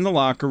with them in the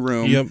locker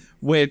room, Yep.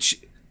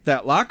 which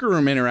that locker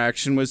room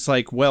interaction was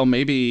like, well,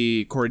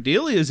 maybe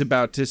Cordelia is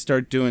about to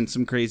start doing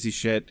some crazy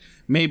shit.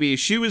 Maybe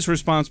she was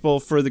responsible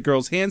for the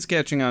girl's hands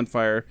catching on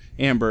fire.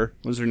 Amber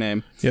was her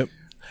name. Yep.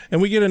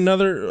 And we get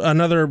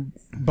another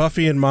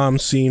Buffy and Mom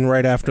scene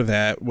right after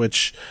that,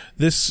 which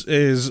this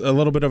is a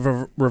little bit of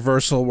a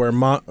reversal where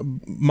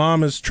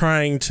Mom is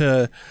trying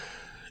to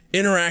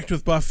interact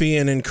with Buffy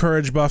and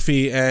encourage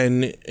Buffy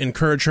and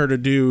encourage her to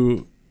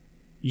do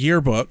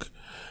yearbook.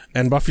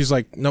 And Buffy's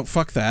like, no,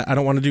 fuck that. I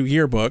don't want to do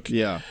yearbook.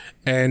 Yeah.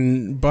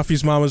 And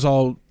Buffy's mom is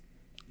all,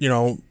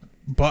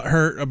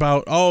 butthurt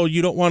about, oh,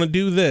 you don't want to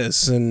do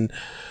this. And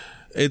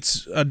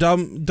it's a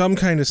dumb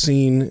kind of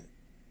scene.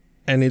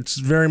 And it's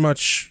very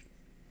much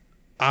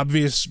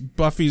obvious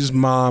Buffy's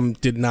mom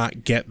did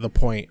not get the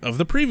point of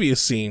the previous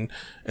scene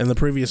and the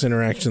previous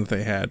interaction that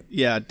they had.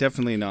 Yeah,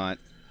 definitely not.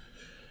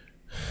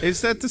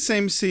 Is that the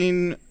same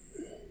scene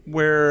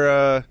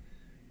where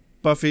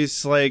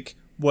Buffy's like,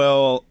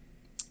 well,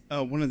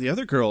 one of the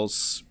other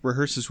girls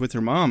rehearses with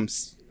her mom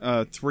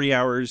 3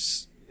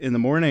 hours in the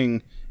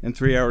morning and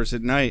 3 hours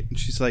at night, and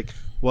she's like,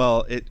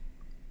 well, it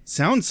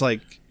sounds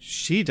like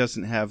she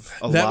doesn't have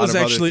a lot of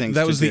other things to do.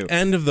 That was the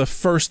end of the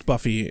first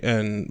Buffy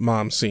and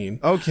Mom scene.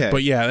 Okay.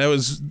 But yeah, that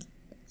was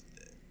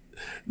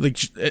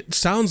like, it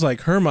sounds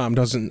like her mom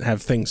doesn't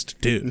have things to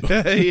do.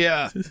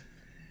 Yeah.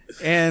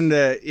 And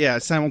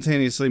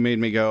simultaneously made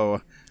me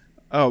go,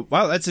 oh,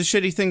 wow, that's a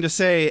shitty thing to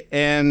say,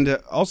 and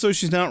also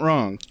she's not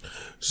wrong.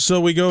 So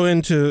we go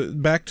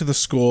back to the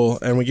school,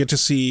 and we get to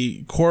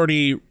see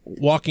Cordy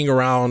walking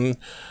around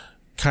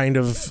kind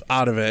of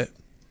out of it.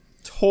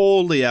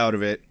 Totally out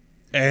of it.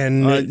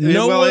 And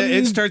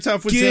it starts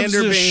off with gives Xander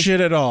a being shit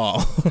at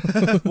all.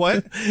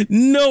 What?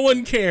 No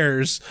one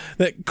cares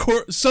that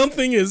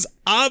something is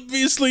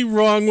obviously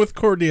wrong with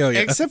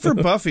Cordelia. Except for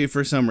Buffy,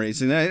 for some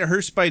reason. Her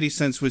spidey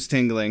sense was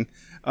tingling.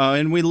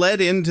 And we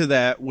led into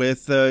that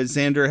with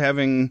Xander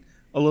having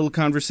a little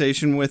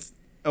conversation with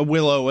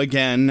Willow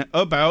again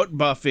about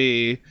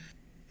Buffy.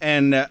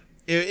 And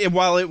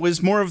while it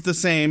was more of the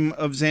same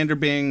of Xander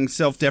being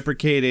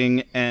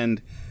self-deprecating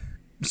and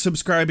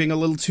subscribing a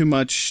little too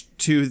much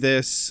to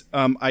this,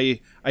 I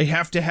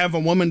have to have a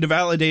woman to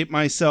validate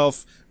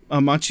myself,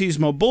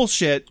 machismo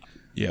bullshit.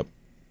 Yep.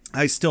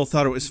 I still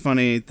thought it was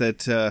funny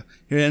that,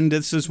 and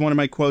this is one of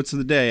my quotes of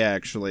the day,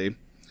 actually.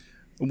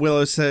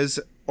 Willow says,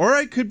 or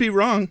I could be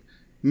wrong.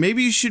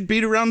 Maybe you should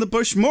beat around the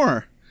bush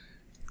more.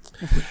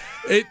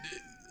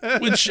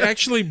 Which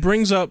actually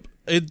brings up,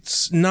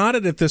 it's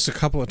nodded at this a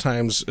couple of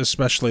times,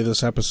 especially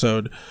this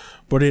episode,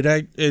 but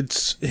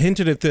it's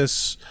hinted at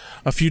this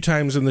a few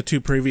times in the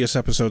two previous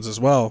episodes as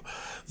well,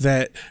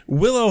 that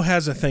Willow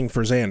has a thing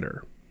for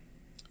Xander.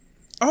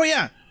 Oh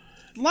yeah,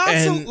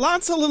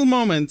 lots of little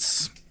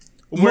moments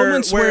where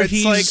it's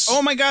like,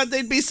 oh my god,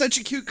 they'd be such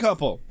a cute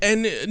couple.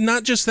 And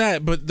not just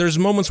that, but there's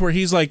moments where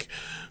he's like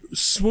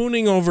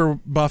swooning over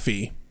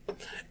Buffy,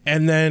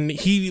 and then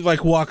he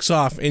like walks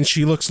off, and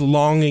she looks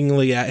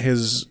longingly at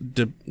his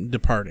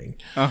departing.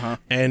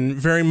 And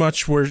very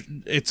much where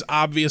it's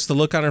obvious the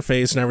look on her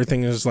face and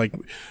everything is like,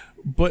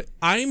 but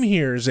I'm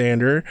here,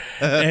 Xander,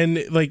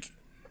 and like.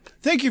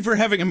 Thank you for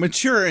having a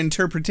mature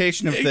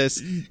interpretation of this,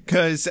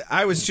 because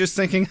I was just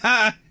thinking,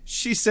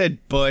 she said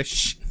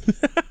bush.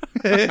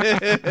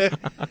 And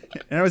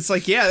I was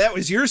like, yeah, that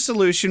was your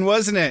solution,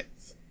 wasn't it?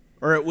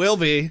 Or it will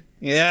be.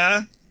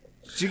 Yeah?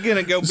 You're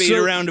gonna go beat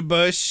around a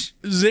bush?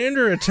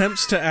 Xander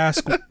attempts to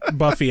ask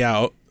Buffy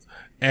out,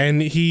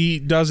 and he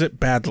does it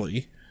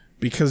badly,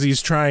 because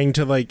he's trying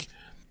to, like,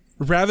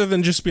 rather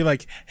than just be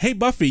like, hey,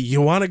 Buffy, you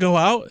want to go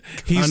out?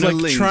 He's,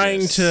 like,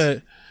 trying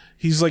to...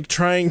 He's like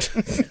trying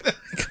to.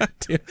 God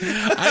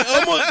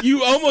damn!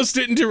 You almost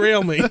didn't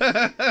derail me.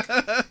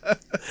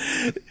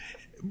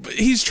 But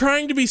he's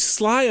trying to be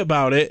sly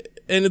about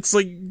it, and it's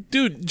like,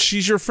 dude,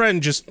 she's your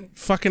friend. Just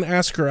fucking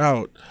ask her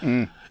out,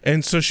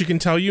 and so she can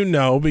tell you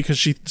no because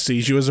she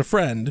sees you as a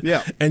friend.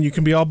 Yeah, and you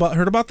can be all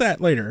hurt about that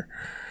later.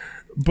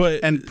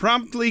 And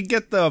promptly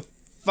get the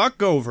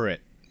fuck over it.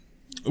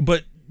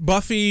 But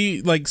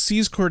Buffy like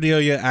sees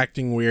Cordelia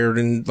acting weird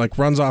and like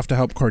runs off to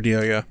help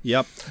Cordelia.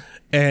 Yep,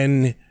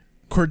 and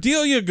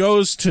Cordelia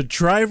goes to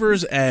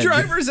driver's ed.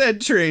 Driver's ed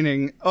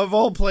training, of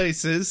all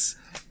places,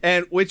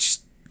 and which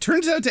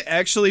turns out to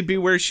actually be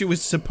where she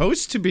was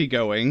supposed to be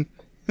going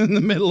in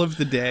the middle of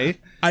the day.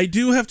 I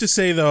do have to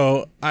say,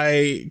 though,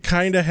 I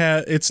kind of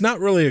have... It's not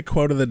really a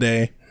quote of the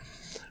day,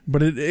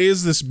 but it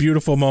is this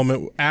beautiful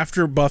moment.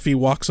 After Buffy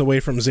walks away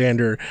from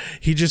Xander,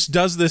 he just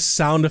does this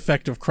sound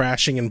effect of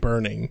crashing and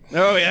burning.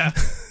 Oh, yeah.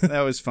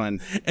 That was fun.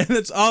 And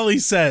that's all he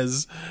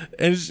says.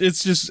 And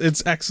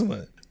it's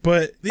excellent.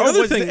 But the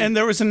other thing... And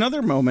there was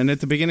another moment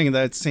at the beginning of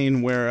that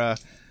scene where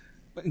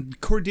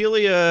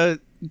Cordelia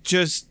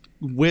just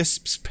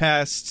wisps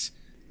past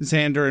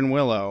Xander and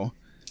Willow.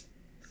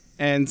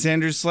 And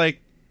Xander's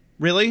like,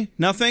 really?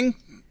 Nothing?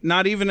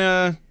 Not even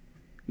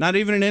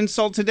an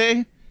insult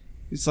today?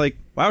 He's like,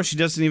 wow, she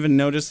doesn't even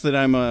notice that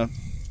I'm a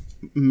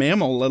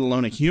mammal, let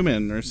alone a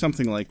human, or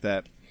something like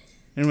that.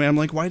 Anyway, I'm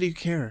like, why do you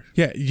care?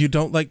 Yeah, you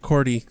don't like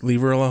Cordy. Leave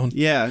her alone.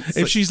 Yeah.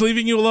 If she's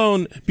leaving you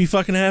alone, be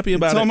fucking happy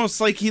about it. It's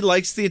almost like he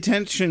likes the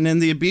attention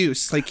and the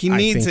abuse. Like, he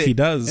needs it. I think he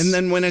does. And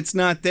then when it's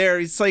not there,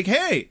 he's like,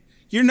 hey,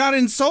 you're not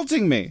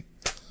insulting me.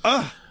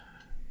 Ugh.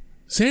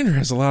 Xander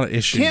has a lot of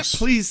issues. Can't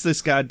please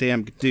this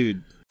goddamn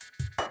dude.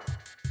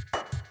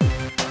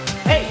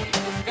 Hey,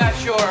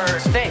 got your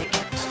steak.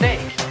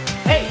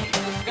 Hey,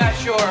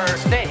 got your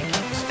steak.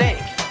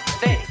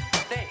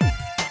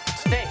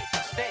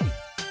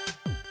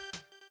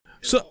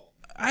 So,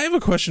 I have a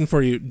question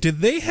for you. Did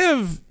they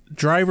have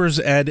driver's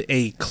ed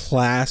a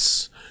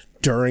class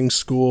during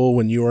school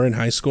when you were in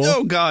high school?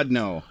 Oh, God,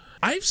 no.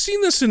 I've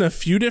seen this in a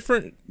few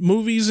different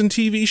movies and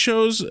TV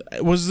shows.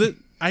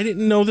 I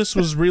didn't know this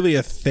was really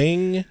a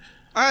thing.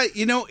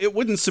 It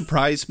wouldn't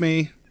surprise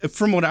me.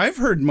 From what I've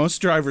heard, most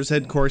driver's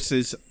ed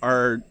courses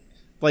are,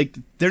 like,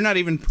 they're not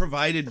even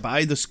provided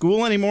by the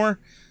school anymore.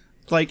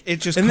 Like,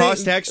 it just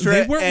cost extra.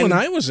 They weren't when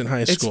I was in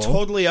high school. It's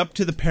totally up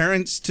to the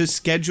parents to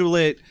schedule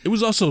it. It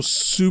was also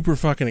super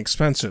fucking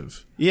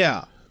expensive.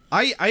 Yeah.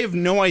 I have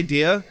no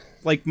idea.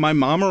 Like, my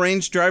mom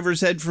arranged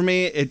driver's ed for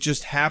me. It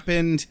just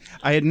happened.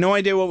 I had no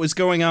idea what was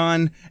going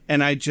on,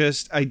 and I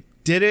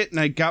did it, and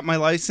I got my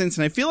license,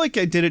 and I feel like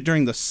I did it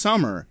during the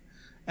summer,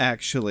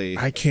 actually.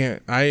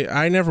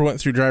 I never went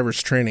through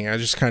driver's training. I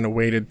just kind of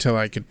waited till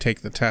I could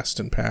take the test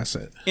and pass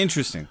it.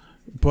 Interesting.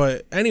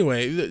 But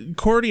anyway,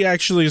 Cordy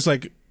actually is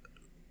like,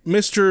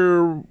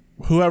 Mr.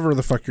 whoever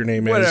the fuck your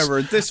name is.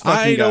 Whatever, this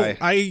fucking guy.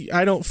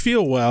 I don't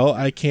feel well.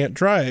 I can't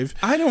drive.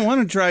 I don't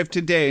want to drive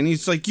today. And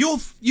he's like, you'll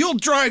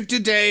drive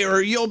today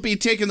or you'll be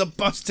taking the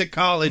bus to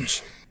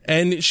college.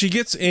 And she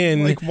gets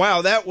in. Like,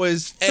 wow, that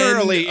was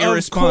thoroughly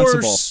irresponsible.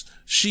 Of course,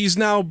 she's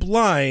now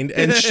blind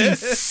and she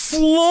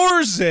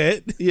floors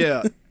it.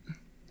 Yeah.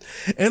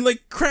 And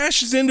like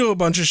crashes into a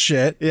bunch of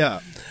shit. Yeah.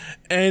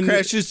 And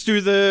crashes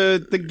through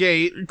the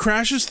gate.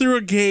 Crashes through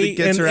a gate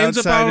and ends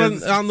up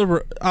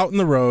out in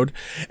the road.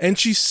 And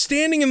she's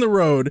standing in the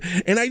road.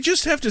 And I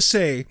just have to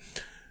say,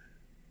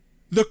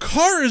 the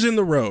car is in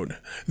the road.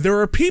 There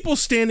are people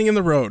standing in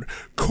the road.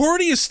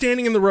 Cordy is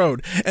standing in the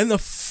road. And the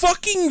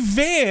fucking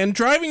van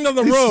driving down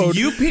the road.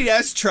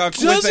 UPS truck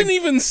doesn't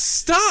even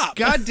stop.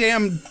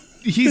 Goddamn.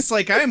 He's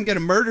like, I am going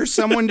to murder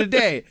someone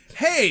today.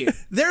 Hey,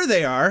 there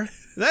they are.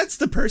 That's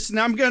the person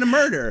I'm going to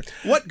murder.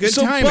 What good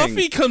timing. So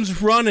Buffy comes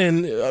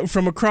running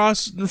from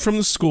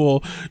the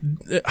school,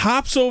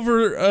 hops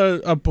over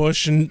a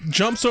bush and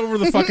jumps over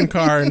the fucking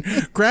car and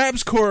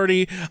grabs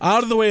Cordy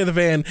out of the way of the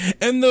van,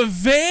 and the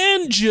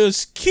van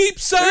just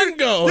keeps on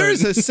going.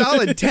 There's a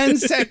solid 10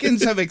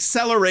 seconds of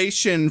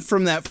acceleration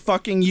from that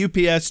fucking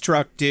UPS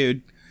truck,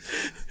 dude.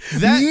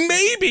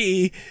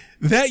 Maybe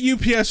that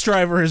UPS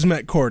driver has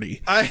met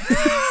Cordy.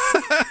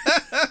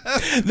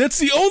 That's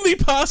the only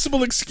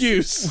possible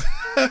excuse.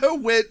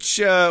 Which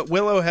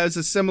Willow has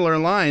a similar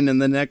line in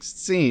the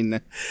next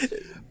scene.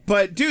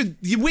 But dude,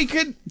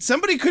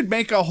 somebody could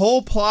make a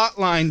whole plot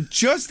line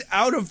just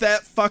out of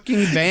that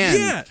fucking van.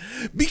 Yeah,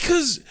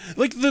 because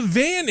like the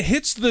van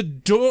hits the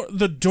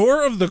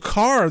door of the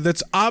car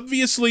that's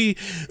obviously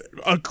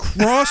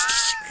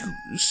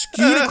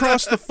skewed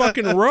across the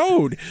fucking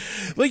road.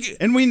 Like,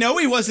 and we know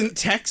he wasn't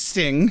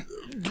texting.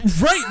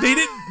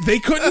 Right, they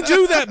couldn't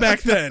do that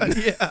back then.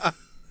 Yeah.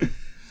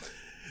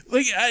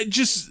 Like, I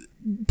just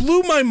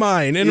blew my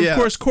mind. And of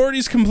course,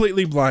 Cordy's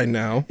completely blind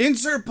now.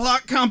 Insert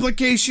plot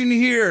complication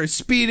here.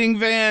 Speeding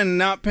van,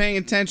 not paying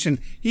attention.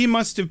 He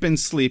must have been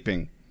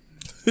sleeping.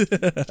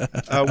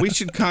 We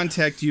should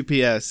contact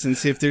UPS and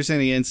see if there's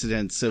any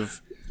incidents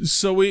of...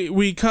 So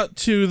we cut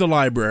to the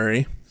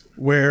library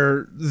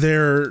where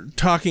they're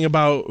talking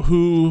about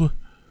who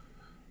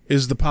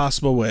is the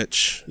possible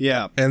witch.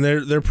 Yeah. And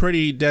they're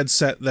pretty dead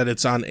set that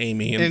it's on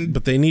Amy,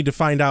 but they need to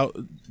find out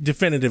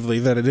definitively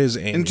that it is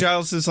Amy. And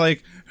Giles is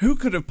like, who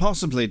could have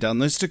possibly done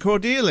this to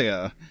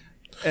Cordelia?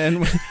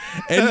 And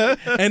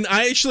and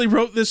I actually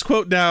wrote this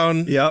quote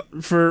down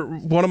for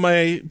one of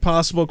my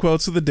possible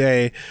quotes of the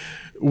day.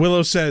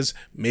 Willow says,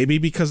 maybe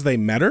because they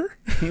met her?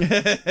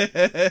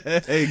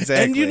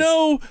 Exactly.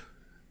 And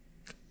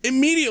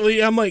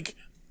immediately I'm like,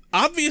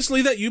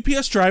 obviously that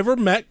UPS driver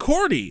met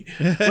Cordy.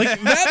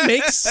 Like, that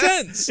makes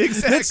sense.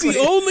 Exactly. That's the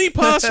only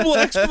possible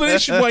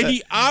explanation why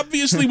he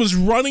obviously was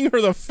running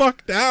her the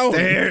fuck down.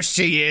 There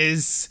she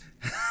is.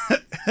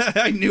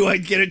 I knew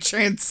I'd get a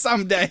chance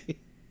someday.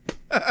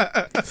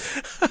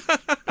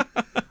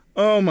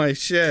 Oh my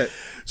shit.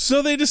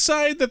 So they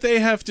decide that they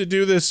have to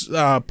do this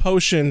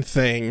potion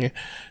thing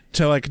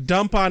to like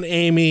dump on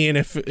Amy, and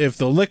if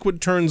the liquid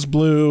turns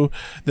blue,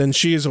 then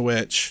she is a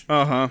witch.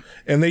 And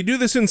they do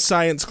this in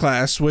science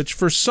class, which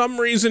for some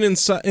reason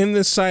in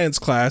this science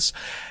class,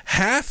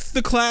 half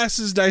the class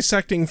is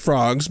dissecting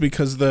frogs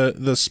because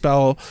the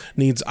spell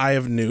needs Eye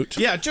of Newt.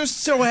 Yeah, just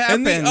so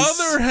happens. And the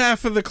other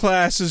half of the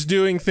class is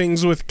doing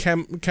things with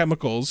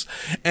chemicals,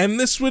 and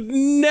this would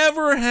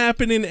never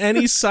happen in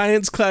any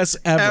science class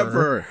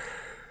ever.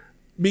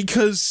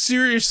 Because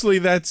seriously,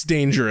 that's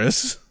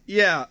dangerous.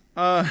 Yeah.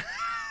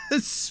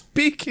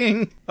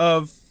 Speaking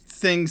of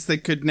things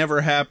that could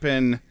never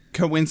happen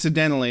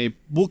coincidentally,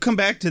 we'll come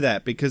back to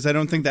that because I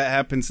don't think that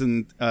happens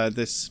in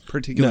this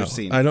particular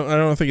scene. I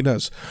don't think it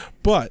does.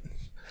 But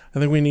I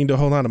think we need to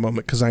hold on a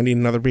moment because I need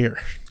another beer.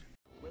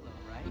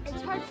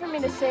 It's hard for me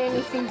to say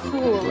anything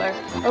cool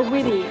or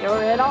witty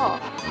or at all.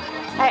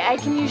 I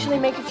can usually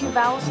make a few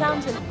vowel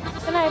sounds and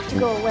then I have to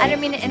go away. I don't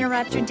mean to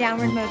interrupt your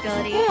downward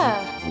mobility.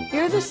 Yeah,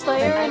 you're the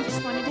Slayer I and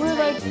just wanted to we're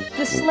tell like you.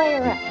 the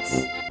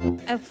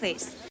Slayerettes. Oh,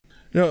 please.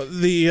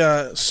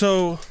 No,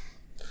 so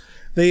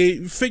they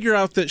figure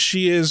out that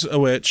she is a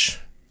witch,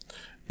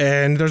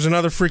 and there's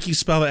another freaky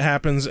spell that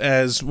happens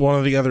as one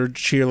of the other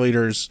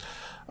cheerleaders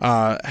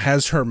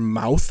has her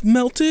mouth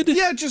melted.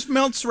 Yeah, it just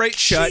melts right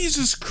shut.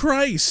 Jesus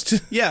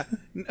Christ. Yeah.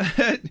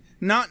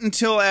 Not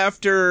until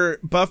after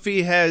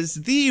Buffy has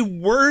the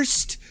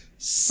worst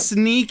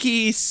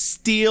sneaky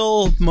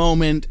steal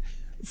moment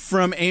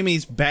from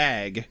Amy's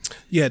bag.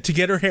 Yeah, to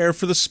get her hair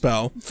for the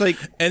spell. It's like,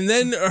 and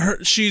then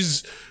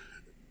she's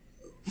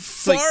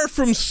far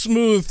from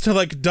smooth to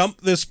like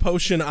dump this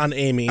potion on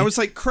Amy. I was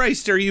like,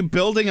 Christ, are you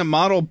building a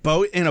model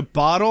boat in a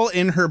bottle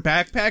in her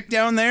backpack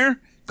down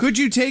there? Could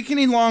you take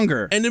any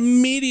longer? And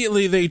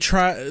immediately they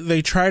try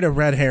to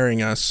red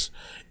herring us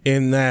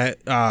in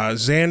that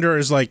Xander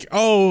is like,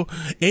 oh,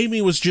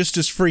 Amy was just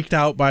as freaked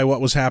out by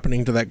what was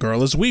happening to that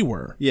girl as we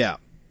were. Yeah.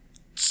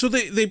 So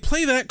they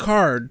play that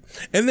card,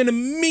 and then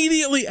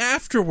immediately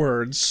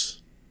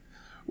afterwards,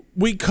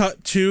 we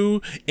cut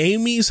to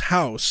Amy's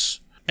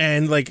house,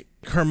 and like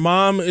her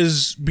mom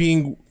is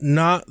being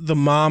not the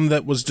mom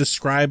that was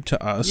described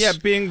to us. Yeah,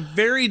 being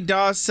very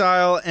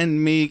docile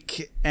and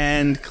meek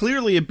and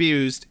clearly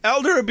abused.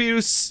 Elder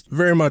abuse.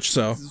 Very much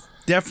so.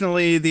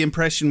 Definitely the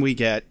impression we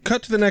get.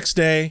 Cut to the next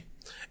day,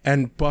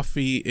 and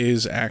Buffy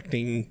is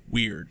acting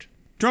weird.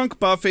 Drunk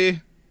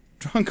Buffy.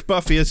 Drunk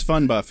Buffy is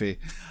fun Buffy.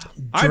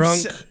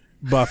 Drunk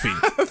Buffy.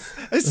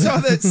 I saw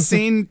that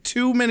scene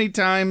too many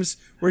times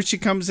where she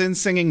comes in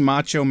singing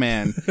Macho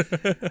Man.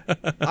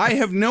 I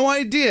have no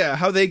idea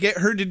how they get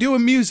her to do a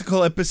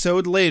musical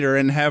episode later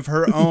and have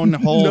her own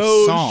whole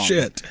song. No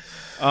shit.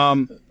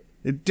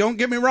 Don't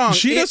get me wrong.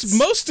 She does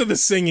most of the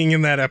singing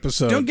in that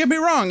episode. Don't get me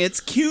wrong. It's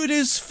cute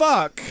as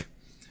fuck.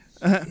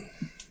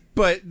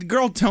 But the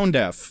girl tone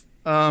deaf.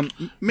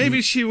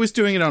 Maybe she was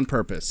doing it on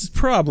purpose.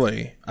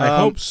 Probably. I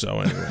hope so,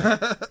 anyway.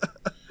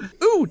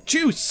 Ooh,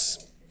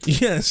 juice.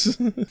 Yes.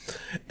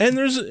 And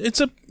it's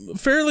a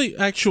fairly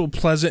actual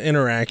pleasant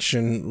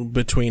interaction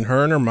between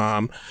her and her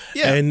mom.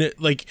 Yeah. And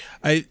like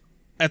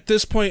at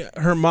this point,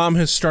 her mom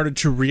has started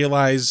to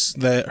realize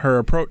that her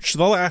approach to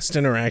the last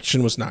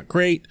interaction was not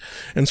great,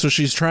 and so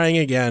she's trying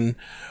again,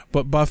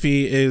 but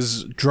Buffy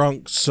is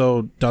drunk,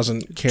 so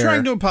doesn't care.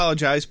 Trying to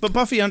apologize, but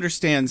Buffy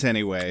understands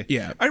anyway.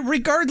 Yeah.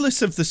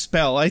 Regardless of the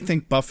spell, I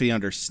think Buffy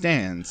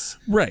understands.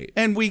 Right.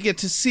 And we get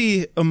to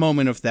see a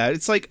moment of that.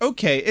 It's like,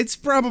 okay, it's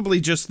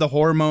probably just the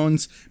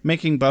hormones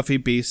making Buffy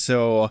be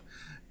so,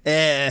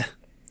 but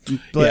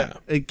Yeah.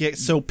 it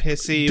gets so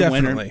pissy.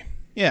 Definitely.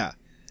 Yeah.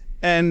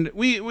 And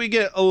we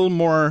get a little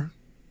more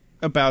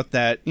about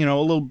that, a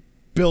little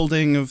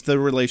building of the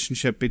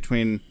relationship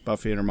between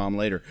Buffy and her mom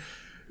later.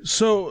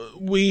 So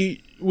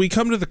we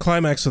come to the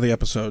climax of the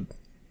episode.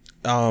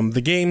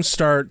 The game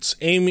starts.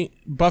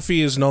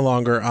 Buffy is no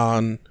longer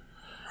on.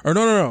 Or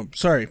no.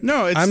 Sorry.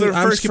 No, it's their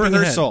first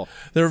rehearsal.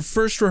 Their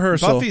first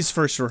rehearsal. Buffy's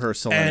first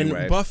rehearsal, and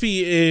anyway.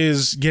 Buffy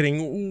is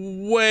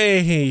getting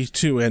way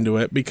too into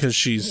it because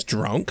she's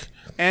drunk.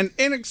 And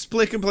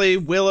inexplicably,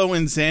 Willow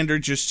and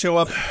Xander just show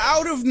up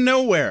out of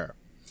nowhere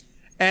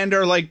and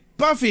are like,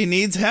 Buffy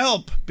needs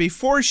help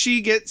before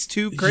she gets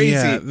too crazy.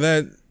 Yeah,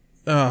 that...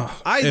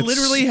 I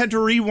literally had to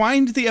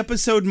rewind the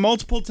episode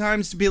multiple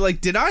times to be like,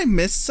 did I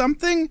miss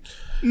something?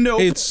 No.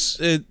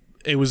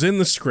 It was in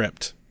the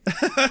script.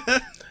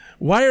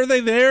 Why are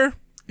they there?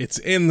 It's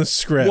in the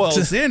script. Well,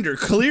 Xander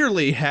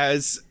clearly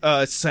has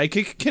a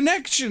psychic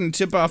connection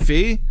to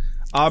Buffy,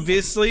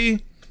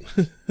 obviously,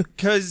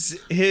 because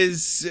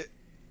his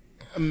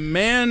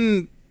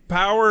man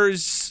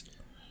crush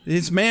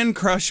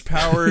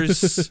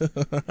powers...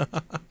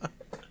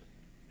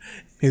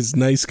 His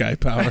nice guy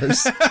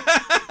powers.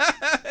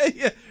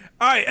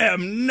 I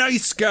am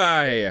nice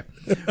guy.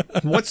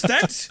 What's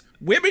that?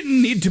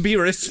 Women need to be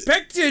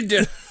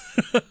respected.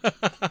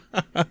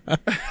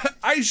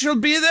 I shall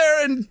be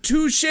there in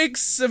 2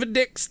 shakes of a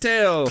dick's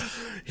tail.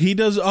 He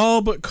does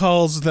all but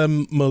calls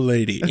them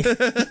m'lady.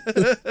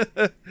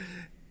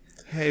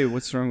 Hey,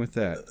 what's wrong with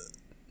that?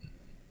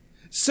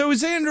 So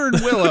Xander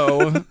and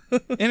Willow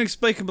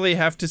inexplicably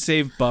have to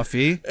save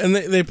Buffy. And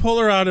they pull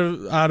her out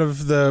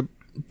of the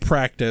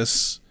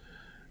practice,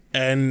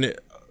 and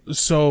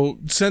so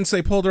since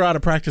they pulled her out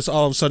of practice,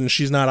 all of a sudden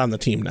she's not on the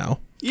team now.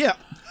 Yeah.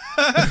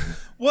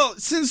 Well,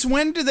 since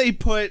when do they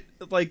put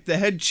like the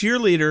head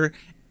cheerleader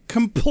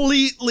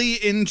completely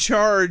in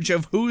charge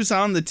of who's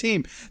on the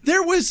team?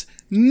 There was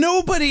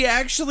nobody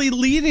actually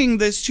leading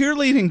this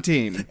cheerleading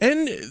team.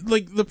 And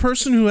like the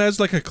person who has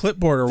like a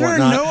clipboard or There are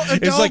whatnot no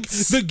is like,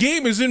 adults. the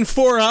game is in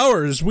 4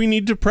 hours. We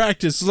need to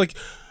practice. It's like,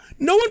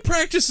 no one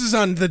practices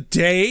on the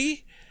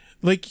day.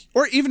 Like,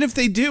 Or even if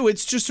they do,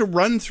 it's just a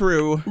run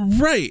through.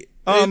 right.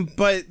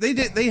 But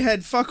they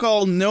had fuck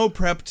all no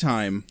prep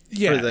time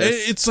Yeah. for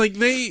this. It's like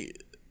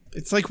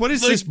It's like, what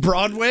is like, this,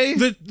 Broadway?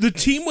 The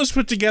team was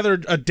put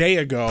together a day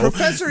ago.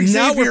 Professor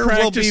now Xavier we're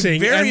will be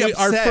practicing, very and we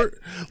are upset.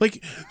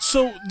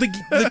 so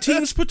the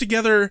team's put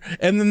together,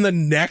 and then the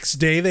next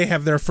day they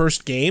have their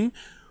first game.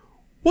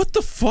 What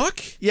the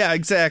fuck? Yeah,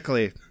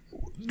 exactly.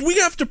 We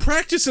have to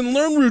practice and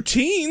learn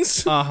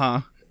routines.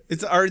 Uh-huh.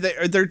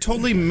 They're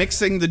totally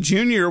mixing the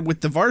junior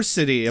with the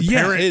varsity,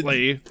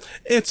 apparently.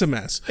 It's a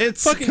mess.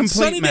 It's fucking a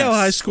complete Sunnydale mess.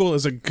 High School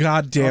is a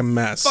goddamn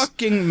mess.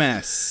 Fucking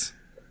mess.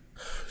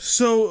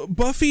 So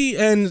Buffy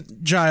and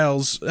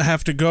Giles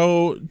have to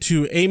go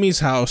to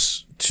Amy's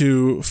house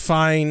to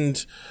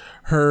find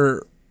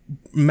her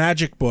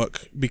magic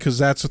book, because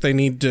that's what they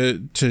need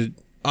to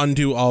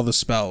undo all the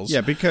spells.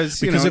 Yeah,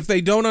 because if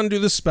they don't undo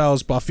the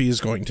spells, Buffy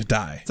is going to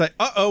die. It's like,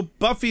 uh-oh,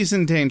 Buffy's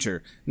in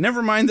danger.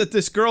 Never mind that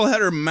this girl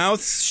had her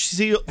mouth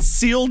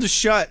sealed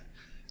shut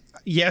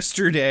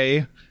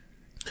yesterday,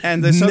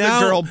 and this other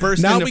girl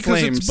burst into flames. Now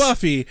because it's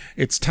Buffy,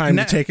 it's time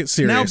to take it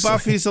seriously. Now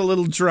Buffy's a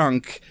little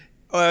drunk.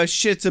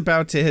 Shit's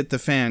about to hit the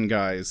fan,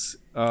 guys.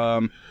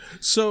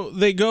 So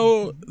they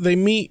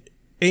meet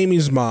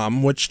Amy's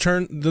mom,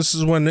 this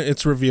is when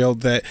it's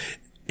revealed that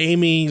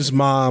Amy's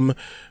mom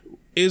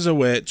is a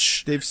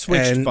witch. They've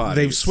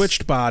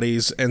switched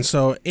bodies. And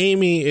so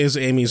Amy is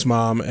Amy's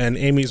mom, and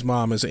Amy's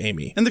mom is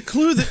Amy. And the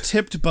clue that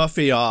tipped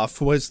Buffy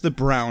off was the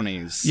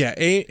brownies. Yeah,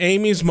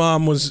 Amy's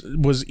mom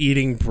was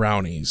eating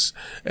brownies.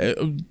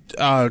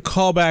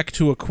 Callback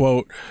to a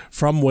quote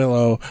from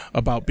Willow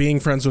about being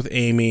friends with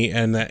Amy,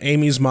 and that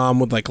Amy's mom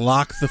would like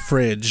lock the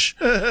fridge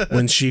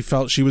when she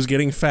felt she was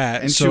getting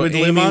fat, and so she would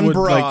Amy live on would,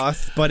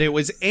 broth. But it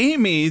was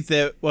Amy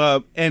that,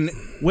 and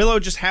Willow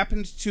just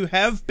happened to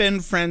have been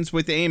friends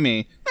with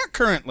Amy, not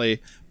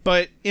currently,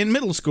 but in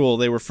middle school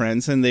they were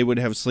friends, and they would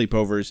have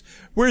sleepovers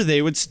where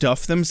they would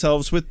stuff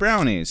themselves with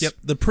brownies. Yep,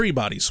 the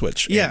pre-body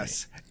switch. Amy.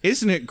 Yes.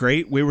 Isn't it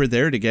great we were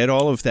there to get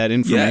all of that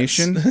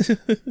information? Yes.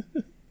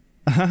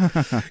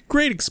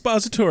 Great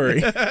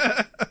expository. There's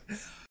a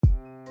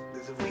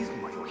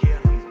reason why you're here.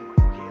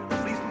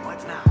 The reason why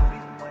it's now.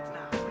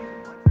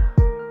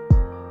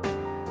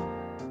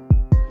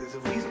 There's a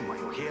reason why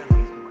you're here.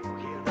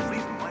 The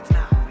reason why it's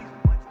now.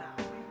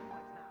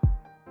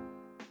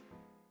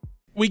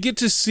 We get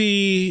to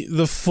see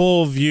the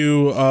full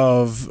view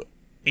of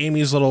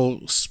Amy's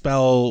little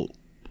spell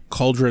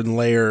cauldron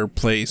lair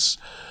place.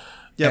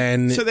 Yep.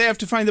 And so they have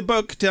to find the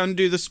book to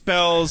undo the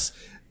spells.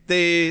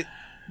 They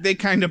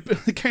kind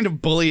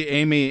of bully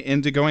Amy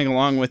into going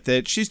along with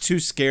it. She's too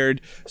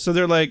scared. So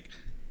they're like,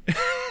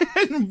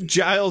 and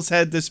Giles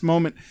had this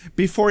moment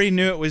before he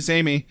knew it was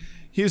Amy.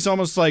 He was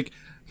almost like,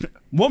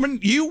 woman,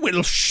 you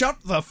will shut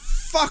the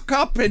fuck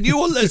up and you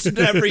will listen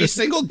to every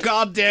single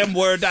goddamn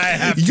word I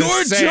have to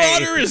say. Your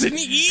daughter is an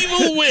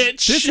evil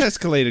witch. This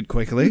escalated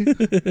quickly.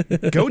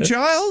 Go,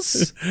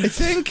 Giles, I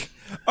think.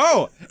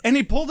 Oh, and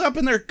he pulled up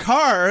in their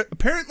car.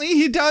 Apparently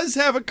he does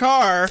have a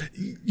car.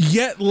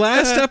 Yet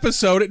last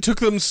episode, it took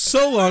them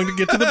so long to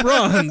get to the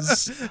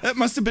bronze. That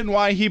must have been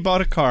why he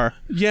bought a car.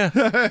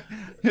 Yeah.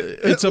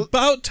 It's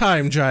about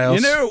time, Giles.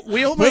 You know,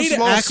 we Way almost to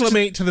lost...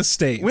 acclimate to the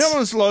States. We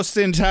almost lost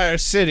the entire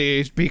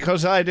city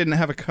because I didn't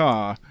have a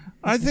car.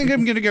 I think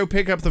I'm going to go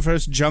pick up the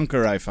first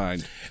junker I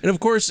find. And of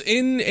course,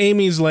 in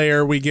Amy's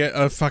lair, we get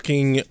a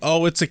fucking,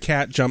 it's a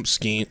cat jump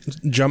scare.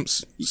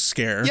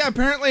 Yeah,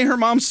 apparently her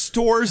mom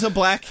stores a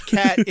black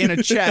cat in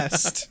a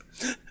chest.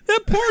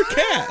 That poor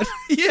cat.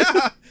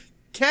 Yeah.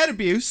 Cat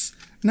abuse.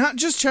 Not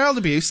just child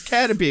abuse,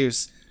 cat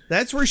abuse.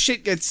 That's where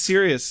shit gets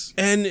serious.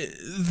 And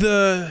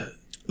the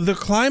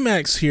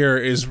climax here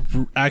is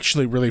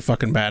actually really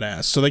fucking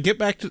badass. So they get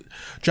back to...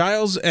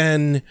 Giles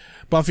and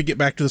Buffy get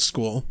back to the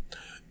school.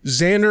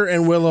 Xander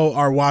and Willow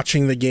are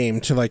watching the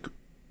game to, like,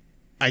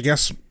 I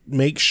guess,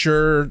 make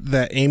sure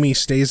that Amy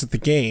stays at the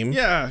game.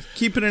 Yeah,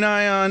 keeping an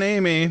eye on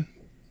Amy.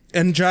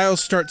 And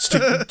Giles starts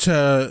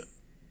to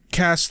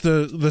cast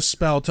the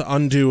spell to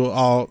undo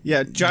all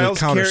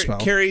Giles the counterspell.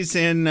 Carries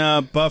in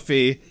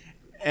Buffy,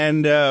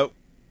 and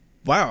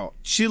wow,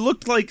 she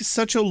looked like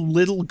such a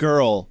little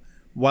girl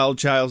while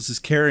Giles is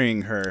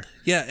carrying her.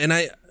 Yeah, and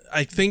I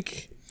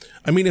think,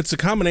 I mean, it's a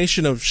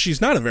combination of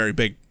she's not a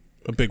big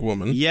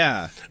woman.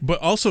 Yeah.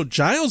 But also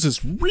Giles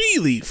is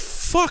really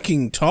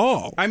fucking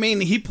tall. I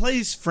mean, he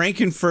plays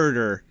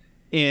Frankenfurter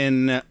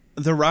in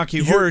the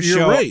Rocky Horror You're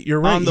Show right, you're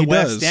right, on the he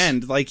West does.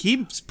 End. Like,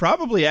 he's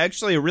probably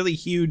actually a really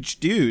huge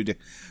dude,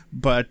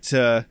 but,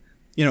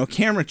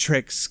 camera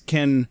tricks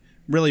can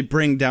really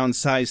bring down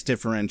size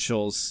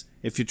differentials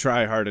if you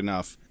try hard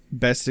enough.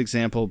 Best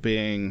example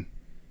being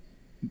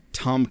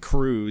Tom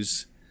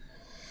Cruise.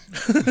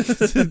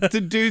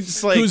 The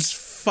dude's like... Who's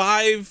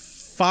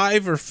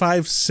 5'5" or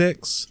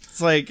 5'6".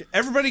 It's like,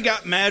 everybody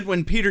got mad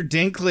when Peter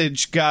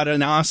Dinklage got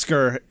an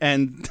Oscar,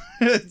 and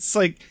it's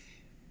like,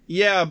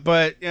 yeah,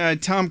 but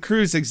Tom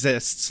Cruise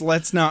exists.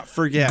 Let's not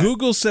forget.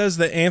 Google says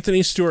that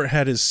Anthony Stewart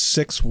Head is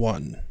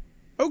 6'1".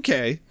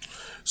 Okay.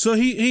 So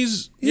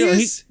he's You're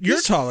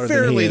you're taller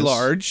fairly than he is.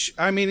 large.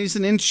 I mean, he's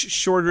an inch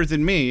shorter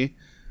than me.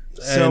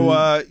 So,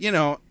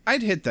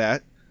 I'd hit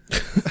that.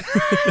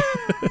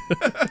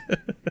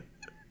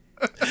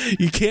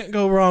 You can't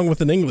go wrong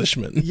with an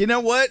Englishman. You know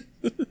what?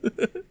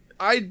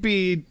 I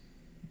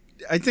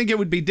think it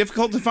would be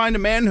difficult to find a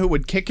man who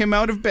would kick him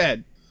out of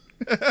bed.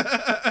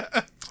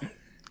 I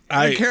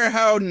don't care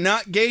how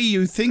not gay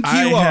you think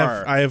you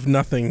are. I have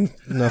nothing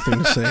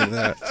to say to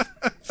that.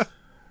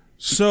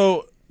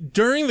 So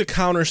during the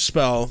counter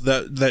spell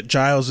that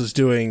Giles is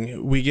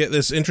doing, we get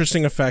this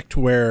interesting effect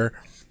where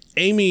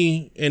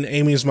Amy in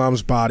Amy's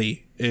mom's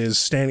body is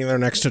standing there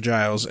next to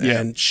Giles,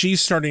 and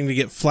she's starting to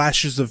get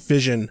flashes of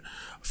vision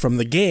from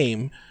the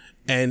game,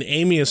 and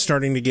Amy is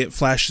starting to get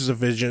flashes of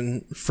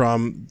vision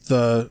from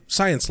the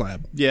science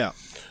lab. Yeah.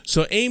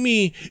 So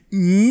Amy,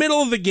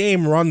 middle of the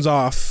game, runs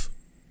off,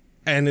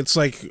 and it's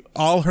like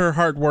all her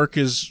hard work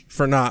is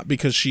for naught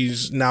because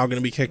she's now going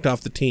to be kicked off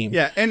the team.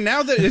 Yeah, and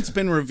now that it's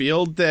been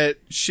revealed that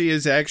she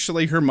is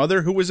actually her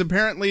mother, who was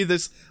apparently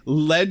this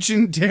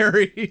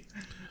legendary...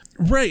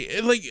 Right,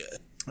 like...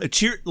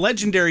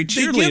 legendary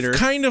cheerleader. They give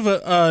kind of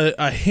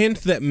a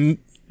hint that...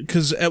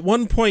 Because at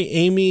one point,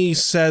 Amy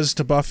says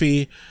to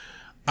Buffy,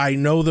 I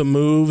know the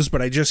moves,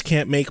 but I just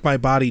can't make my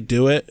body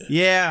do it.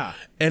 Yeah.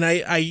 And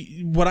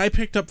what I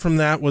picked up from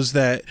that was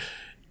that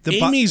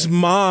Amy's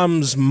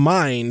mom's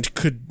mind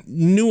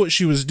knew what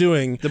she was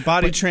doing. The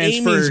body but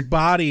transfer. Amy's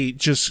body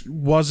just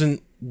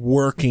wasn't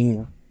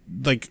working.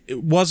 Like,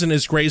 it wasn't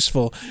as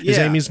graceful as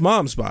Amy's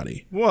mom's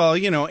body. Well,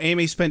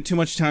 Amy spent too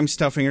much time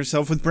stuffing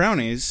herself with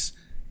brownies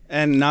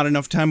and not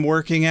enough time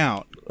working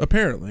out.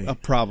 Apparently.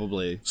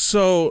 Probably.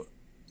 So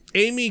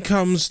Amy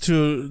comes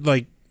to,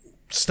 like,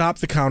 stop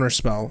the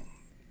counterspell.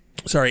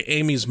 Sorry,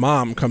 Amy's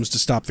mom comes to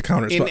stop the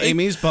counterspell. In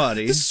Amy's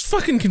body. This is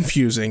fucking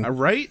confusing.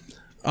 Right?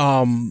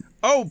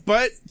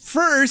 But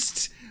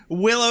first,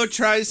 Willow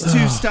tries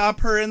to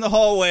stop her in the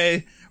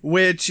hallway,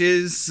 which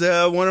is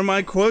one of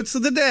my quotes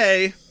of the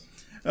day.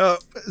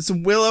 So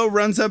Willow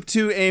runs up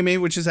to Amy,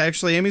 which is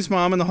actually Amy's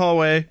mom, in the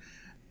hallway.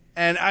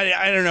 And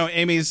I don't know,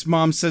 Amy's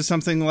mom says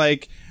something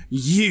like,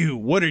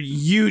 what are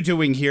you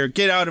doing here?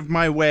 Get out of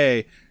my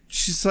way.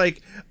 She's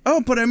like,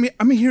 oh, but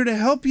I'm here to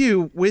help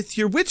you with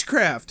your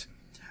witchcraft.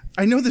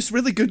 I know this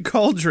really good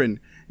cauldron.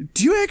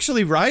 Do you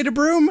actually ride a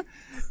broom?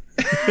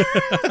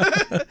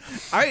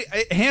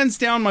 I hands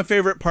down my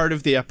favorite part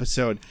of the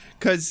episode,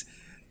 because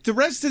the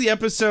rest of the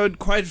episode,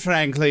 quite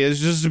frankly, is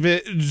just a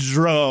bit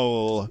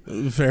droll.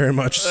 Very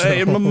much so.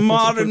 I'm a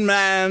modern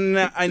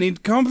man. I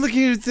need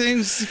complicated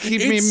things to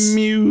keep me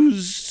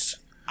amused.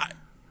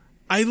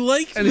 I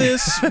like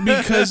this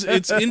because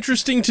it's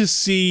interesting to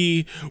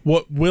see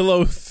what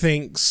Willow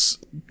thinks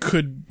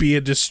could be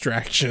a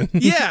distraction.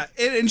 Yeah,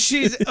 and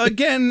she's,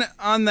 again,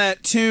 on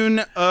that tune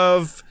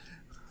of...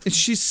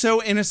 She's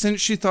so innocent,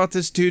 she thought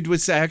this dude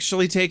was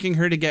actually taking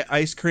her to get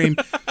ice cream.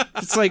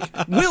 It's like,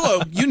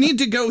 Willow, you need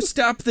to go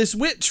stop this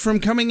witch from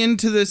coming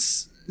into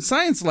this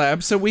science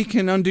lab so we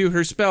can undo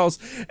her spells.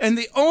 And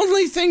the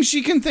only thing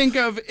she can think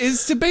of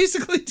is to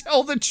basically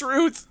tell the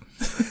truth.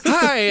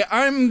 Hi,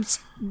 I'm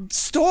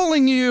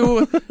stalling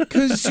you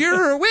because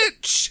you're a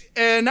witch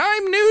and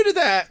I'm new to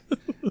that.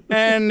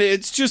 And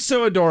it's just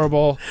so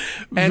adorable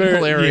and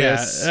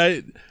hilarious.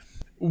 Yeah,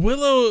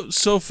 Willow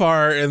so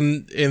far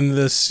in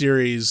this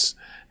series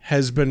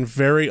has been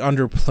very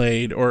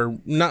underplayed, or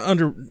not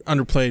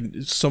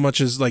underplayed so much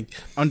as like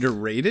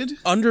underrated,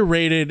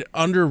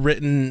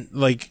 underwritten,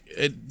 like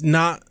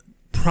not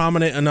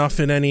prominent enough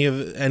in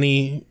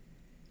anything.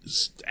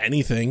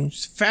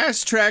 She's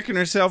fast tracking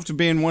herself to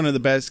being one of the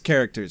best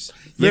characters.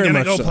 You're Very gonna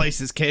much go so.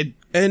 places, kid.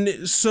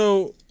 And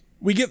so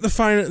we get the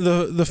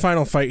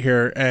final fight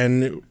here,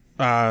 and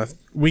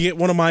we get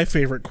one of my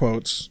favorite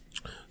quotes.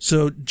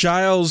 So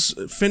Giles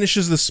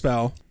finishes the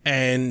spell,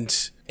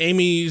 and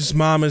Amy's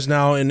mom is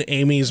now in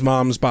Amy's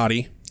mom's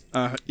body.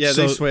 So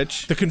they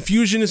switch. The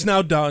confusion is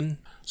now done.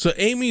 So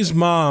Amy's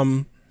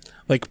mom,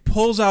 like,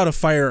 pulls out a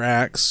fire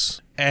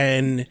axe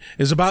and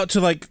is about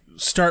to, like,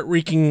 start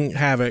wreaking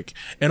havoc.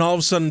 And all of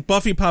a sudden,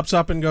 Buffy pops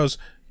up and goes,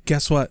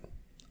 "Guess what?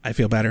 I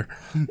feel better."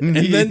 And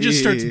then just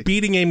starts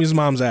beating Amy's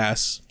mom's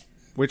ass,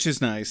 which is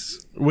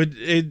nice.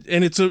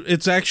 And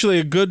it's actually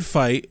a good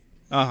fight.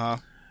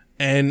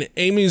 And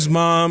Amy's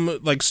mom,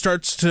 like,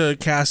 starts to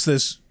cast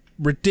this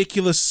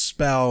ridiculous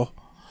spell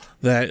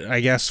that I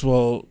guess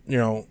will,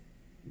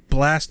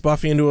 blast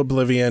Buffy into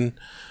oblivion.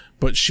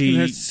 but she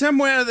There's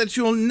somewhere that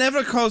you'll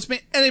never cause me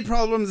any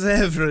problems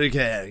ever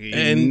again.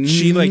 and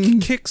she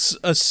like kicks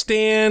a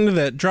stand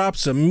that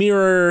drops a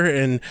mirror,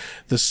 and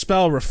the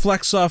spell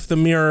reflects off the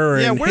mirror.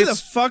 Yeah, and where the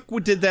hits, fuck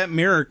did that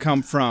mirror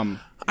come from?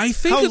 I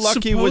think how it's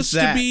lucky was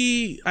supposed that? to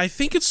be. I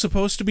think it's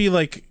supposed to be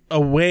like a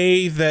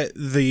way that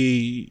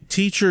the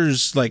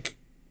teacher's like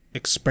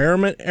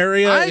experiment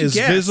area I is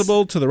guess.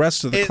 visible to the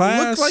rest of the It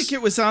class. looked like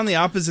it was on the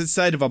opposite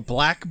side of a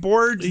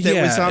blackboard that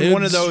Yeah, was on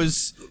one of it's-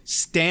 those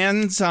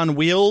stands on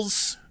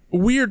wheels.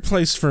 Weird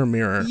place for a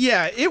mirror.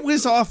 Yeah, it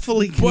was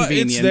awfully convenient. But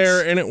it's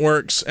there and it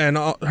works, and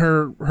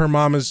her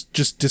mom has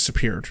just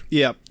disappeared.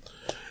 Yep.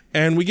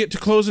 And we get to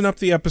closing up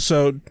the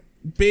episode.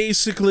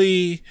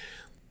 Basically,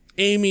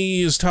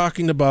 Amy is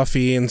talking to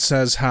Buffy and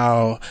says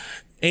how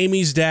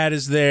Amy's dad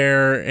is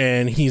there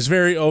and he's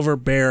very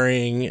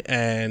overbearing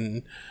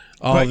and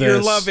all But this.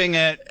 you're loving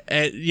it.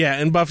 And, yeah,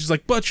 and Buffy's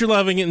like, but you're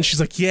loving it. And she's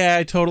like, yeah,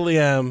 I totally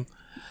am.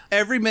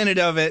 Every minute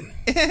of it.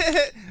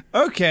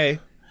 Okay.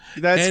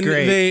 That's And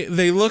great.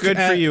 they look Good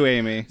at, for you,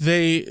 Amy.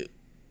 They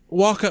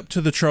walk up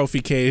to the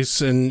trophy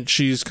case and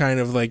she's kind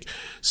of like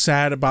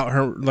sad about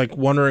her, like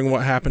wondering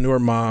what happened to her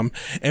mom.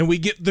 And we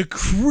get the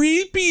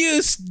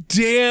creepiest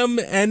damn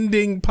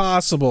ending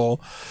possible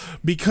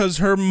because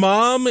her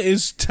mom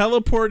is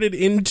teleported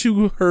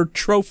into her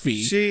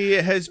trophy. She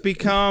has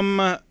become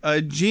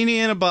a genie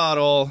in a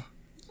bottle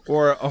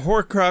or a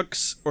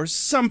Horcrux or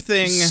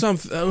something.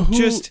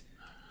 Just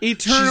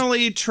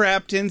eternally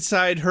trapped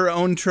inside her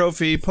own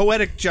trophy.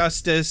 Poetic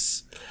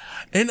justice.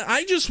 And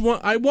I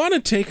want to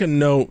take a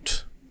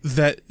note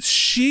that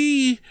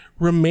she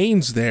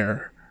remains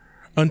there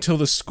until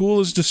the school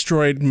is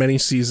destroyed many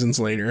seasons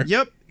later.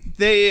 Yep.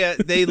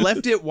 They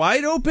left it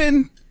wide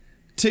open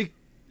to,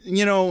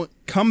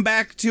 come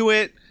back to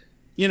it.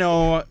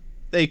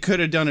 They could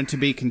have done it to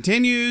be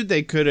continued.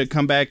 They could have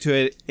come back to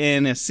it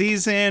in a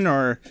season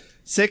or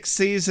 6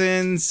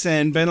 seasons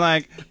and been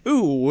like,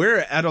 ooh, we're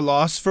at a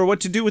loss for what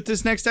to do with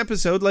this next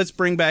episode. Let's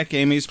bring back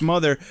Amy's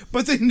mother.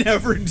 But they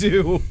never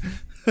do.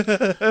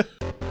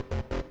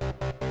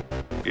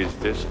 Is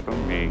this for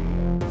me?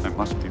 I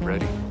must be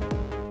ready.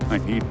 I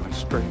need my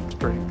strength.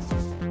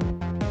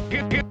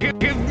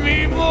 Give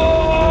me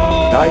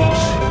more! Nights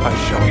I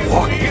shall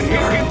walk the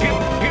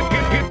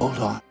earth. Hold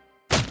on.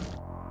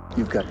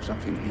 You've got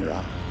something in your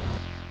eye.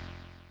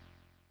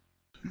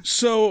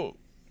 So,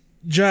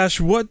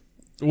 Josh, what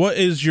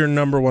is your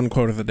number one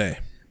quote of the day?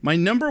 My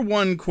number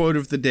one quote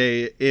of the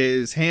day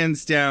is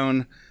hands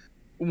down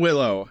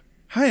Willow.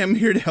 Hi, I'm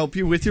here to help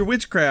you with your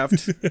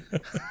witchcraft.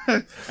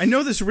 I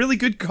know this really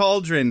good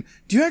cauldron.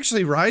 Do you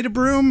actually ride a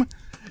broom?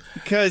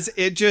 Because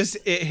it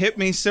hit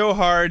me so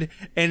hard,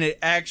 and it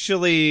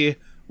actually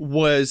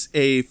was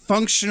a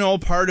functional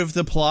part of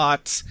the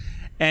plot,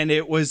 and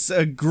it was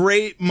a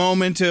great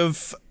moment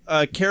of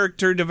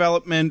character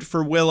development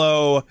for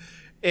Willow.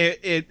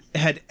 It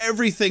had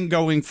everything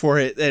going for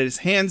it. That is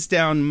hands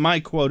down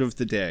my quote of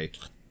the day.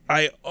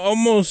 I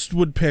almost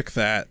would pick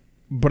that,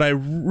 but I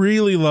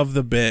really love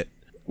the bit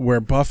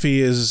where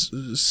Buffy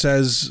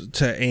says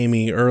to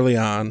Amy early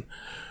on,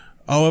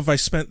 oh, if I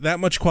spent that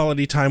much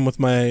quality time with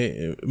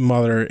my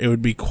mother, it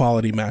would be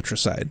quality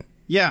matricide.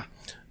 Yeah.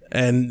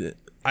 And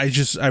I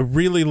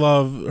really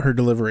love her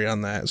delivery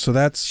on that. So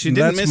that's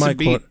my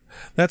quote.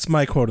 That's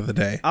my quote of the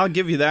day. I'll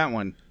give you that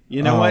one.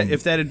 You know what?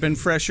 If that had been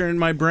fresher in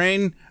my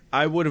brain,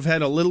 I would have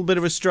had a little bit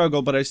of a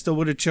struggle, but I still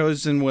would have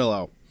chosen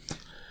Willow.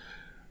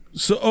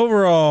 So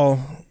overall,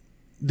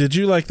 did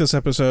you like this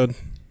episode?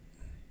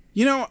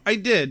 I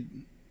did.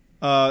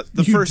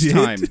 The first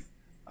time.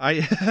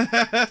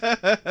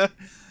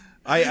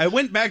 I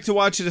went back to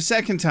watch it a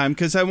second time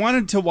because I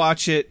wanted to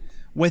watch it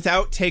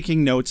without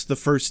taking notes the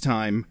first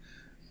time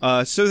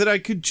so that I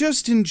could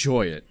just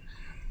enjoy it.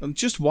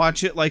 Just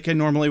watch it like I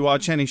normally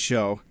watch any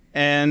show.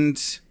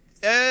 And,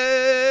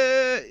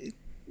 yeah,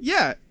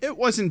 it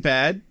wasn't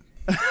bad.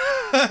 But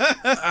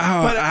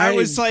I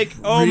was like,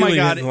 oh really my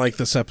God. didn't like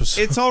this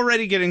episode. It's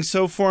already getting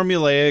so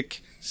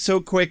formulaic so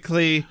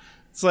quickly.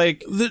 It's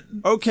like,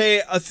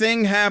 okay, a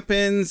thing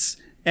happens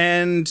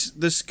and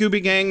the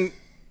Scooby Gang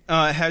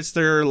has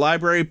their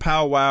library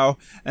powwow,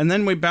 and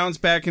then we bounce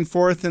back and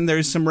forth and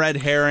there's some red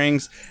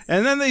herrings,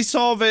 and then they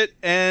solve it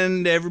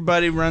and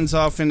everybody runs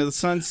off into the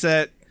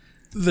sunset.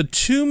 The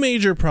two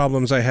major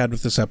problems I had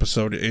with this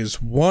episode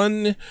is,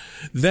 one,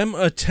 them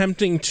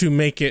attempting to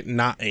make it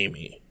not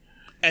Amy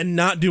and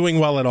not doing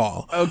well at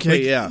all.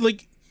 Okay, yeah.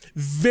 Like,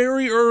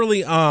 very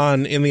early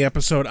on in the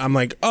episode, I'm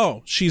like,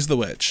 oh, she's the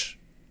witch.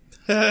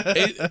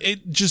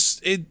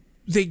 They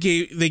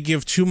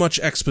give too much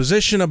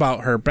exposition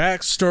about her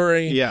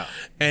backstory. Yeah.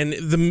 And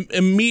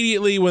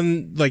immediately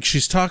when, like,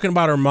 she's talking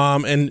about her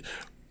mom and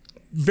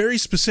very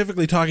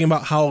specifically talking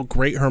about how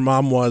great her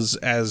mom was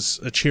as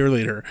a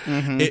cheerleader,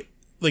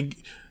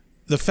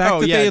 the fact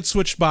that they had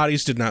switched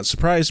bodies did not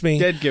surprise me.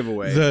 Dead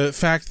giveaway. The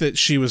fact that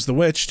she was the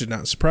witch did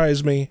not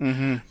surprise me.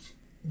 Mm-hmm.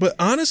 But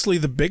honestly,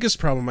 the biggest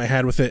problem I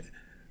had with it,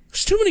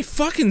 there's too many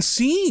fucking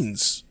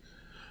scenes.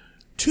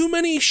 Too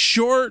many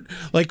short,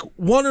 like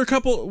one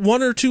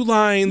or two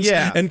lines,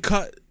 and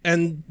cut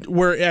and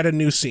we're at a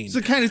new scene. It's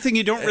the kind of thing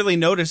you don't really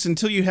notice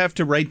until you have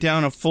to write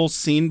down a full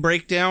scene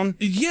breakdown.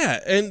 Yeah,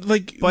 and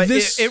like But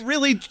this, it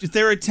really,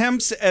 their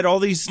attempts at all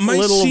these my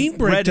little scene red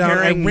breakdown,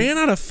 herring, I ran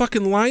out of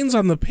fucking lines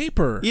on the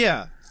paper.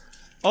 yeah,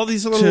 all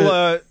these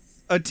little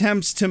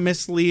attempts to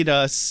mislead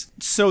us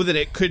so that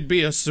it could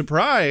be a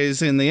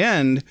surprise in the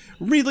end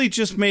really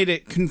just made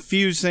it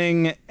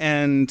confusing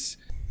and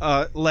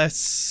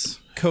less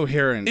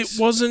coherent. It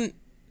wasn't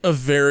a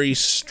very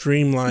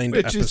streamlined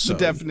Which episode. is the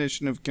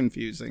definition of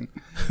confusing.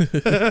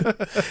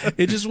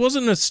 It just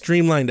wasn't a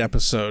streamlined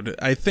episode.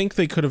 I think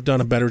they could have done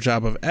a better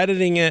job of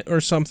editing it or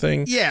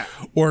something. Yeah.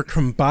 Or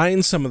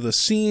combine some of the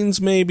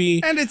scenes,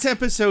 maybe. And it's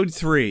episode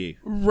 3.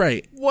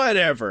 Right.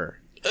 Whatever.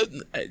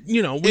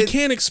 We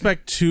can't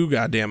expect too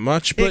goddamn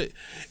much, but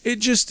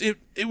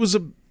it was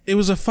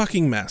a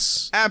fucking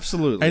mess.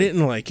 Absolutely. I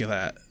didn't like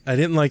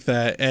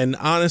that. And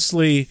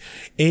honestly,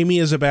 Amy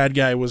as a bad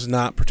guy was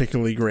not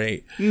particularly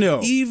great. No.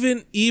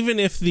 Even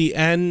if the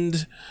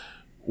end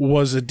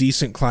was a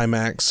decent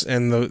climax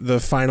and the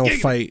final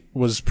fight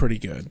was pretty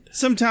good.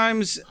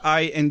 Sometimes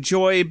I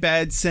enjoy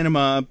bad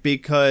cinema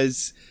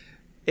because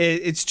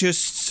it's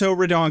just so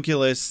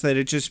redonkulous that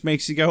it just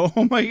makes you go,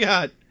 oh my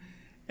God.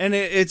 And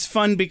it's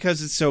fun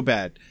because it's so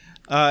bad.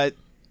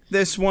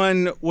 This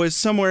one was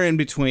somewhere in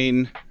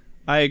between.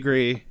 I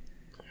agree.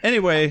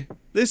 Anyway,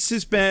 this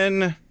has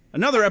been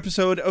another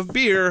episode of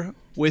Beer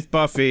with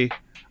Buffy.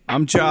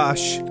 I'm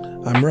Josh.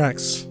 I'm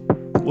Rex.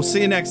 We'll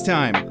see you next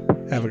time.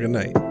 Have a good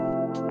night.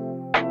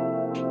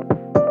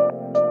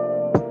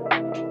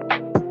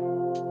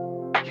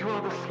 You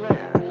are the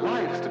Slayer.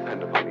 Lives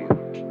depend upon you.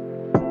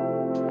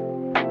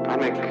 I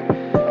make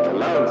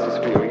allowances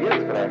for your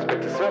years, but I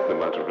expect a certain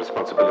amount of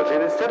responsibility,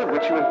 and instead of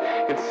which you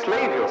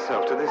enslave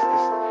yourself to this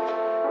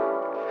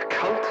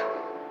cult.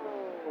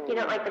 You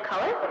don't like the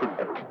color?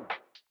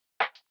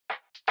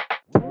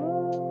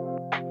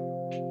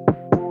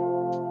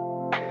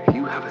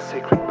 You have a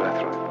sacred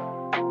birthright.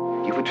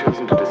 You were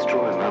chosen to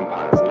destroy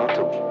vampires, not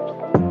to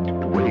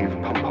wave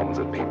pom-poms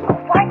at people.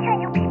 Why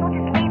can't you people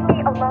just leave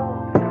me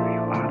alone?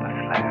 You are the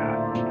Slayer.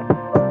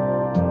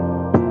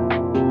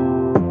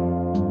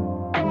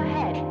 Go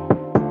ahead.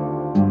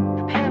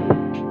 Prepare me.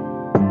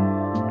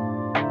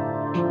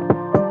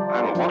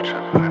 I'm a watcher. I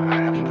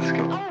haven't the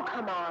skill. Oh,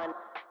 come on.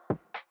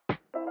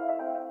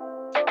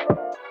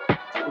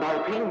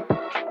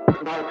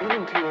 By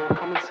appealing to your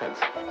common sense.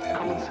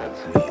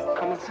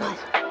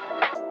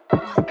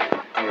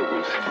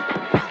 Werewolves,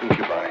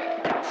 incubi,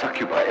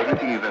 succubi,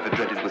 everything you've ever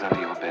dreaded was under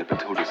your bed, but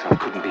told yourself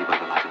couldn't be by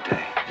the light of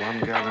day. One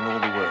girl in all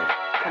the world.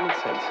 Common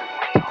sense.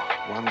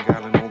 One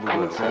girl in all the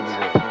world.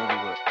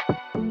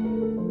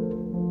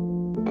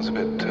 It was a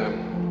bit,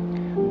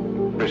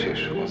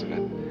 British, wasn't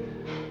it?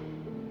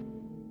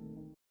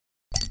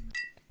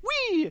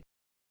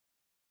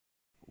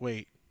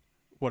 Wait,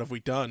 what have we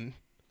done?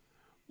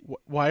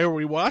 Why are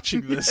we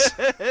watching this?